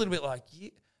 are you a little bit like,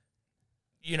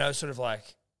 you know, sort of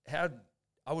like, how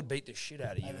I would beat the shit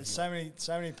out of you? And there's so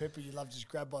many people you love to just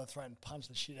grab by the throat and punch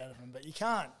the shit out of them, but you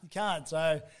can't.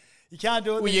 So you can't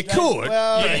do it. Well, you these days. could.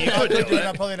 Well, Yeah, you could do it.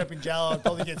 I'd probably end up in jail. I'd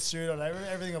probably get sued on it.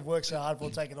 Everything I've worked so hard for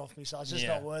taken off me, so it's just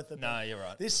not worth it. No, But you're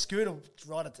right. This scooter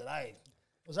rider today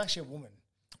was actually a woman.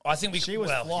 I think She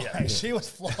was flying. yeah. She was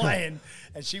flying,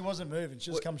 and she wasn't moving. She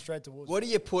just come straight towards me. What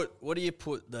do you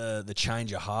put the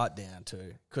change of heart down to?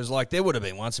 Because like there would have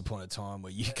been once upon a time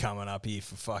where you're coming up here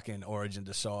for fucking Origin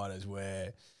deciders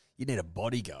where you need a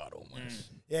bodyguard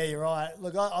almost. Yeah, you're right.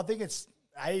 Look, I think it's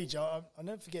age. I'll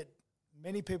never forget.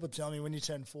 Many people tell me when you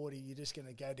turn 40, you're just going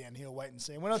to go downhill, wait and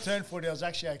see. And when I turned 40, I was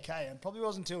actually okay. And probably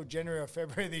wasn't until January or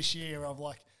February this year I'm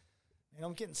like, man,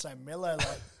 I'm getting so mellow. Like,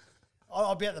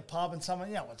 I'll be at the pub and someone,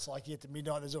 you know, it's like you get to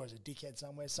midnight, there's always a dickhead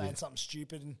somewhere saying something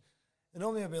stupid. And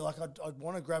normally I'd be like, I'd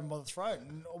want to grab him by the throat.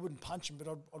 And I wouldn't punch him, but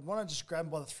I'd want to just grab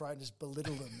him by the throat and just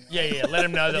belittle them. You know? Yeah, let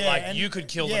them know that like and- you could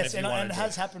kill them if you wanted and it to.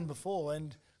 has happened before.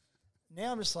 And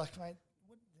now I'm just like, mate,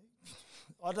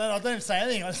 I don't even say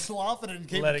anything. I just laugh at it and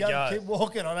keep Let it go. keep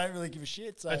walking. I don't really give a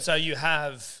shit. So, But so you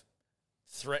have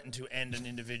threatened to end an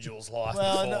individual's life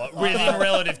Well, before, within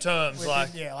relative terms,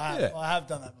 like, I have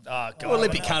done that before. oh god, Well,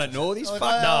 Lippy can't ignore these. Look,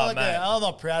 Fuck no, mate. I'm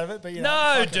not proud of it, but you know.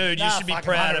 No, fucking- dude, you should be fucking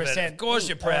proud of it. 100%. Of course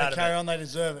you're They wanna proud of carry it. on, they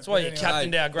deserve it. that's why you But anyway.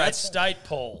 captained our great state,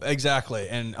 Paul. Exactly,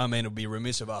 and I mean it'd be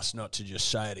remiss of us not to just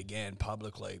say it again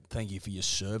publicly. Thank you for your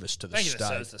service to the Thank you state.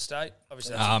 for service to the state.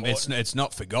 Obviously, that's It's important. it's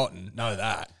not forgotten. Know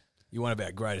that. You're one of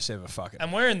our greatest ever fucking.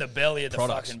 And we're in the belly of the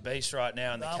Products. fucking beast right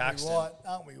now in the Aren't we Caxton. what?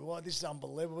 Aren't we what? This is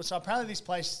unbelievable. So apparently this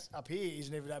place up here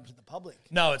isn't even open to the public.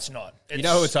 No, it's not. It's, You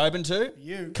know who it's open to?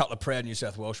 You. Couple of proud New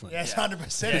South Welshmen. Yes,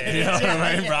 100%. Yeah, You know what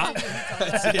I mean, bro?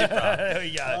 That's it, bro. There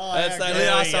we go. Oh, That's yeah, they good.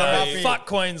 let us There we up. go. Up Fuck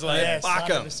Queensland. Yes, Fuck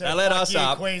 'em. 100%. They let Fuck us you,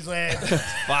 up. Queensland.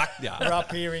 Fuck yeah. We're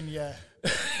up here in your...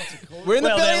 What's it called? We're in the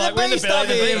Well, belly they're of like, the we're in the beast belly up of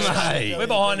the here, beast. mate. We're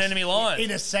behind enemy lines. In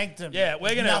a sanctum. Yeah,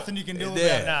 we're gonna- Nothing you can do about it.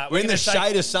 Yeah. Nah, we're in we're the gonna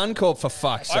take- shade of Suncorp for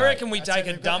fuck's sake. I reckon we That's take it,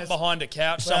 a we've got dump this- behind a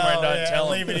couch Well, somewhere and don't yeah, tell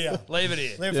leave them. it here. Leave it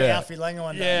here. Live Yeah. for Alfie Langer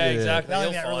one day. Yeah, exactly. The only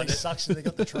He'll thing that really find it. sucks is they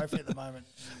got the trophy at the moment.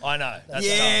 I know. That's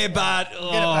Yeah, tough. but it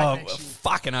back next year.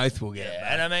 fucking oath we'll get it Yeah,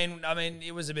 back. and I mean,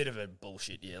 it was a bit of a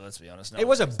bullshit year. Let's be honest. No It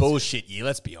was a one- bullshit year,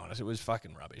 let's be honest. It was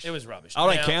fucking rubbish. It was rubbish. I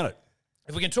don't Now, count it.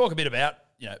 If we can talk a bit about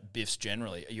Biffs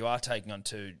generally, you are taking on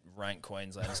two ranked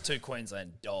Queenslanders, two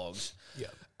Queensland dogs. Yeah.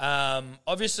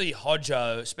 Obviously,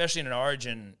 Hodjo, especially in an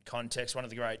Origin context, one of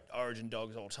the great Origin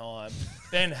dogs of all time.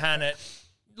 Ben Hannett,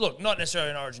 look, not necessarily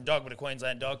an Origin dog, but a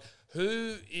Queensland dog.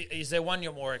 Who is there one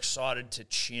you're more excited to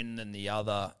chin than the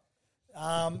other?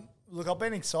 Look, I've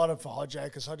been excited for Hodjo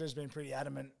because Hodjo's been pretty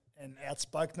adamant and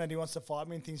outspoken that he wants to fight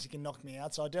me and thinks he can knock me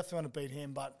out. So I definitely want to beat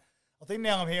him. But I think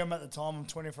now I'm here, I'm at the time, I'm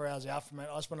 24 hours out from it.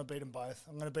 I just want to beat them both.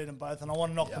 I'm going to beat them both and I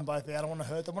want to knock them both out. I want to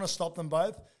hurt them. I want to stop them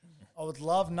both. I would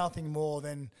love nothing more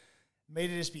than me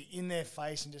to just be in their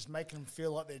face and just making them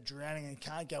feel like they're drowning and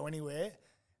can't go anywhere.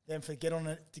 Then to get on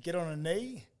a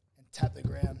knee and tap the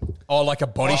ground. Oh, like a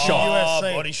body shot.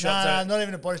 UFC. body shots No, are- not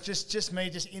even a body. Just me,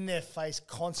 just in their face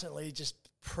constantly, just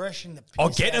pressuring the. Oh,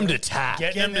 piss get out them of to it. tap.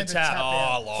 Getting them to tap.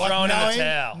 out. Oh, throwing in the knowing,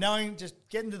 towel. knowing, just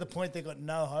getting to the point they've got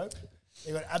no hope.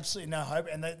 They've got absolutely no hope,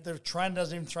 and the trainer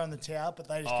doesn't even throw in the towel, but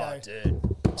they just Oh, go. dude.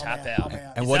 I'm Tap out, out. I'm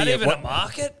out. And Is what that do you- even what- a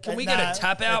market? Can we get Nah, a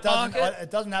tap out it doesn't- market?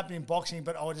 It doesn't happen in boxing,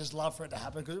 but I would just love for it to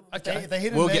happen because Okay. if they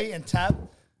hit a We'll knee get- and tap.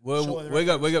 Well, surely the we referee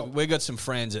got will we got some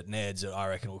friends at Ned's that I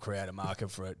reckon will create a market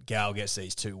for it. Gal gets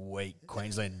these two weak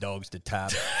Queensland dogs to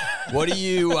tap. What are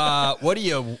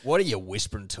you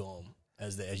whispering to them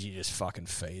as you just fucking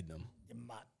feed them? stop. You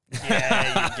mutt.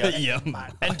 Yeah, you go.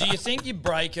 Yeah. And do you think you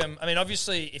break them? I mean,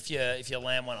 obviously, if you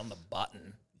land one on the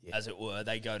button, as it were,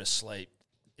 they go to sleep.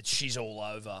 She's all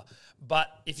over. But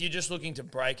if you're just looking to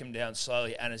break them down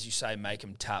slowly, and as you say, make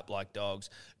them tap like dogs,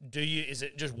 is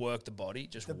it just work the body?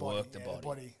 Just work the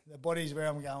body. The body's where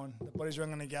I'm going. The body's where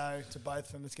I'm going to go to both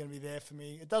of them. It's going to be there for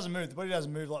me. It doesn't move. The body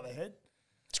doesn't move like the head.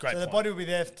 It's a great. So the point. body will be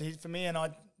there for me, and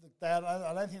I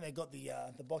don't think they got the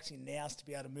boxing nous to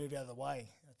be able to move out of the way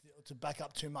to back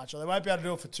up too much, or they won't be able to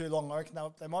do it for too long. I reckon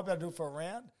they might be able to do it for a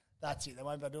round. That's it. They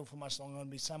won't be able to do it for much longer. I'll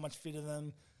be so much fitter than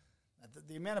them.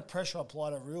 The amount of pressure I apply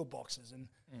to real boxers and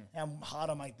how hard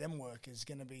I make them work is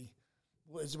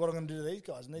what I'm going to do to these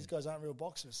guys. And these guys aren't real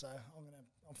boxers, so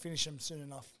I'll finish them soon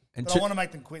enough. And But I want to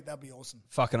make them quit. That'd be awesome.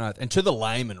 Fucking oath. And to the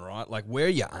layman, right? Like, where are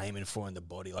you aiming for in the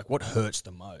body? Like, what hurts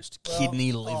the most?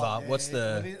 Kidney, liver? Yeah, What's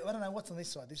the? I don't know what's on this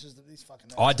side. This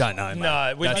fucking. I don't know, mate.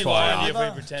 No, we'd That's be why. lying if we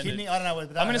Liver, pretended. kidney. I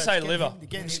don't know. I'm going to say liver. I'm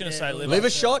just going to say liver. Liver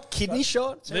shot, kidney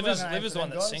shot. Liver's the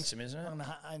one that sinks him, isn't it? I'm going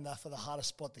to aim that for the hardest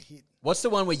spot to hit. What's the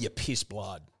one where you piss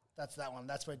blood? That's that one.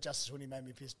 That's where Justice Hoodie made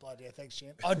me piss blood. Yeah, thanks,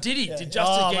 champ. Oh, did he? Yeah. Did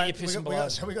Justice get mate, you pissing we got,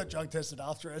 blood? so we got drug tested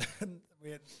after it. And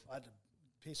I had to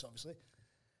piss, obviously.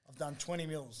 I've done 20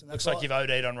 mils. And Looks like you've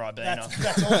OD'd on Ribena.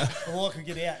 That's all I could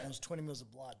get out. And it was 20 mils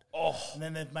of blood. Oh. And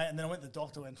then I went to the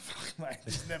doctor and went, fuck, mate,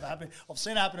 this has never happened. I've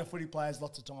seen it happen to footy players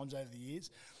lots of times over the years.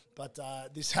 But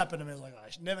this happened to me. I was like,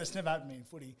 it's never happened to me in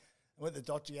footy. I went to the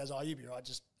doctor. He goes, you'll be right.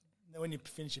 Just when you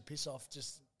finish your piss off,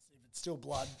 just if it's still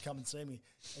blood, come and see me.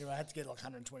 Anyway, I had to get like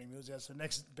 120 mils out. So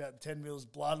next about 10 mils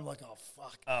blood, I'm like, oh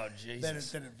fuck. Oh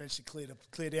Jesus. Then it eventually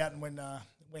cleared out and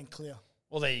went clear.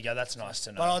 Well, there you go. That's nice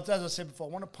to know. But as I said before,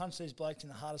 I want to punch these blokes in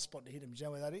the hardest spot to hit them. Do you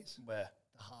know where that is? Where?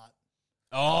 The heart.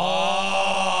 Oh,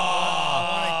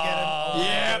 I want to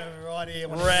get them right here.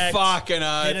 Wrecked. fucking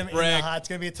Hit them in the wreck. heart. It's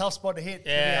going to be a tough spot to hit.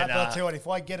 Yeah, But I'll tell you what, if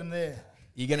I get them there,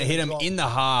 You're going to hit them in the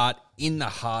heart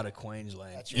of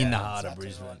Queensland, that's in right. the heart Exactly of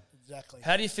Brisbane. right. Exactly.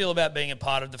 How do you feel about being a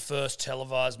part of the first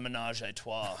televised menage a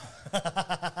trois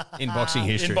In boxing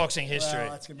history. in boxing history?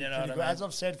 Well, it's going to be You know pretty what good. I mean? As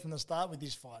I've said from the start with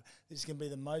this fight, this is going to be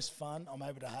the most fun I'm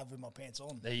able to have with my pants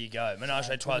on. There you go. Menage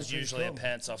a trois is Pretty usually cool. a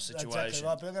pants-off That's situation. exactly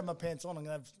right. But if I have my pants on, I'm going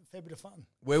to have a fair bit of fun.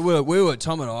 We were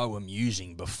Tom and I were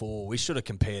musing before. We sort of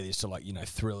compare this to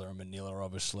Thriller and Manila,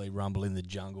 obviously, Rumble in the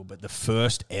Jungle, but the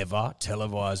first ever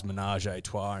televised menage a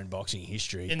trois in boxing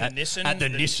history In the Nissan? at the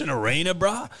Nissan Arena,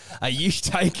 bruh. Are you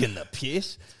taking the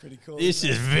piss? Pretty cool. This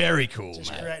is very cool, Just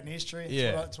man. creating history.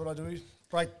 Yeah. That's what I do.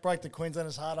 Break the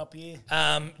Queenslanders' heart up here.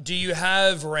 Do you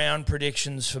have round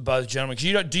predictions for both gentlemen?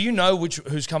 'Cause do you know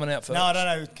who's coming out first? No, I don't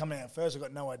know who's coming out first. I've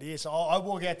got no idea. So I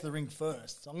walk out to the ring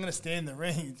first. So I'm going to stand in the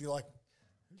ring. You're like,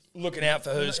 Looking out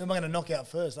for who's. who am I going to knock out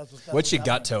first? That's What's your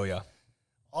happening. gut tell you?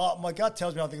 My gut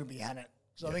tells me I think it'll be Hannett.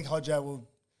 So I think Hodjo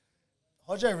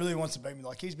really wants to beat me.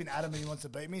 Like, he's been adamant he wants to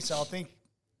beat me. So I think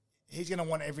he's going to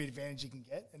want every advantage he can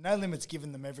get. And No Limit's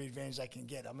given them every advantage they can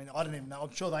get. I mean, I don't even know.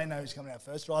 I'm sure they know who's coming out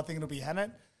first. But I think it'll be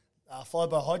Hannett, followed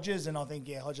by Hodges. And I think,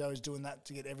 Hodjo is doing that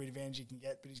to get every advantage he can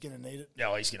get. But he's going to need it.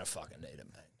 No, he's going to fucking need it,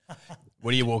 mate.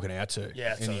 What are you walking out to?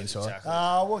 Yeah, in the inside. exactly.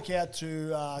 I walk out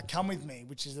to Come With Me,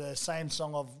 which is the same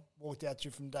song I've walked out to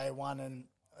from day one. And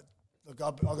look,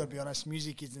 I've got to be honest,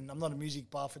 music isn't. I'm not a music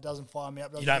buff. It doesn't fire me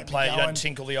up. You don't play. You don't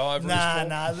tinkle the ivories.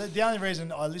 Nah. The only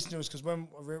reason I listened to it is because when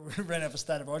we ran out for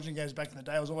State of Origin games back in the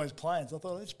day, I was always playing. So I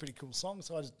thought, that's a pretty cool song.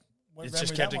 So I just It's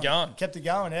just kept it going. Kept it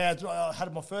going. Yeah, I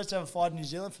had my first ever fight in New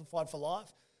Zealand for Fight for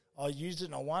Life. I used it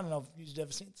and I won, and I've used it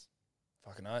ever since.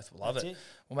 Fucking oath. Love That's it. it.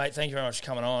 Well, mate, thank you very much for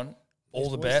coming on.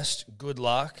 All the boys. best. Good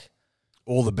luck.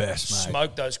 All the best, mate.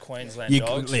 Smoke those Queensland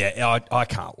dogs. Yeah, I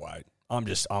can't wait. I'm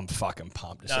fucking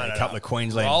pumped to see a couple of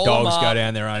Queensland Roll 'em dogs go up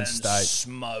down their own and state.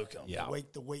 Smoke them. Yeah.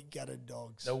 The weak gutted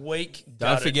dogs. The weak. Don't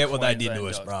gutted forget what they did to Queensland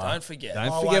us, dogs. bro. Don't forget.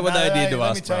 Don't forget what they did to let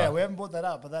us, me tell you, bro. we haven't brought that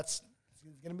up, but there's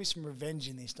going to be some revenge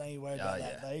in this. Don't you worry about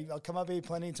that. yeah. I'll come up here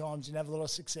plenty of times and have a lot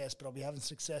of success, but I'll be having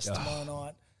success tomorrow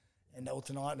night or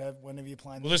tonight, whenever you're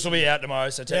playing. Well, this will be out tomorrow,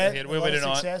 so technically it will be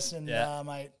tonight. Success and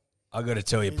mate. I got to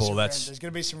tell you, Paul, there's going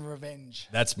to be some revenge.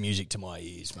 that's music to my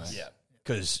ears, mate. Yeah.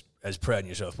 Because as proud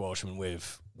New South Welshmen,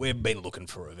 we've been looking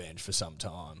for revenge for some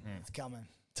time. It's coming.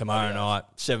 Tomorrow night,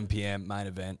 7 p.m. main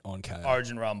event on KO.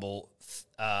 Origin Rumble,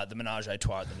 the Menage a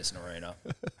Trois at the Nissan Arena.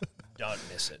 Don't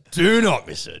miss it. Do not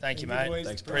miss it. Thank you, Thank mate. you, boys.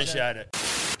 Thanks. Appreciate it.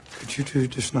 Could you two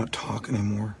just not talk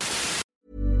anymore?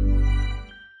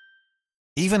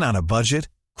 Even on a budget,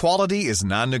 quality is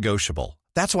non-negotiable.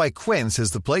 That's why Quince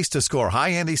is the place to score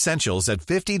high-end essentials at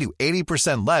 50 to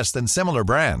 80% less than similar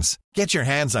brands. Get your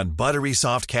hands on buttery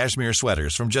soft cashmere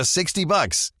sweaters from just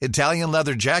 $60, Italian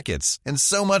leather jackets, and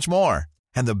so much more.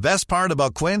 And the best part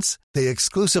about Quince, they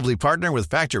exclusively partner with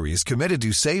factories committed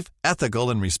to safe, ethical,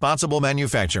 and responsible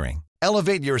manufacturing.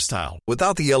 Elevate your style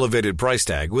without the elevated price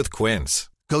tag with Quince.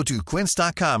 Go to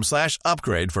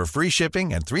quince.com/upgrade for free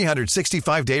shipping and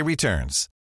 365-day returns.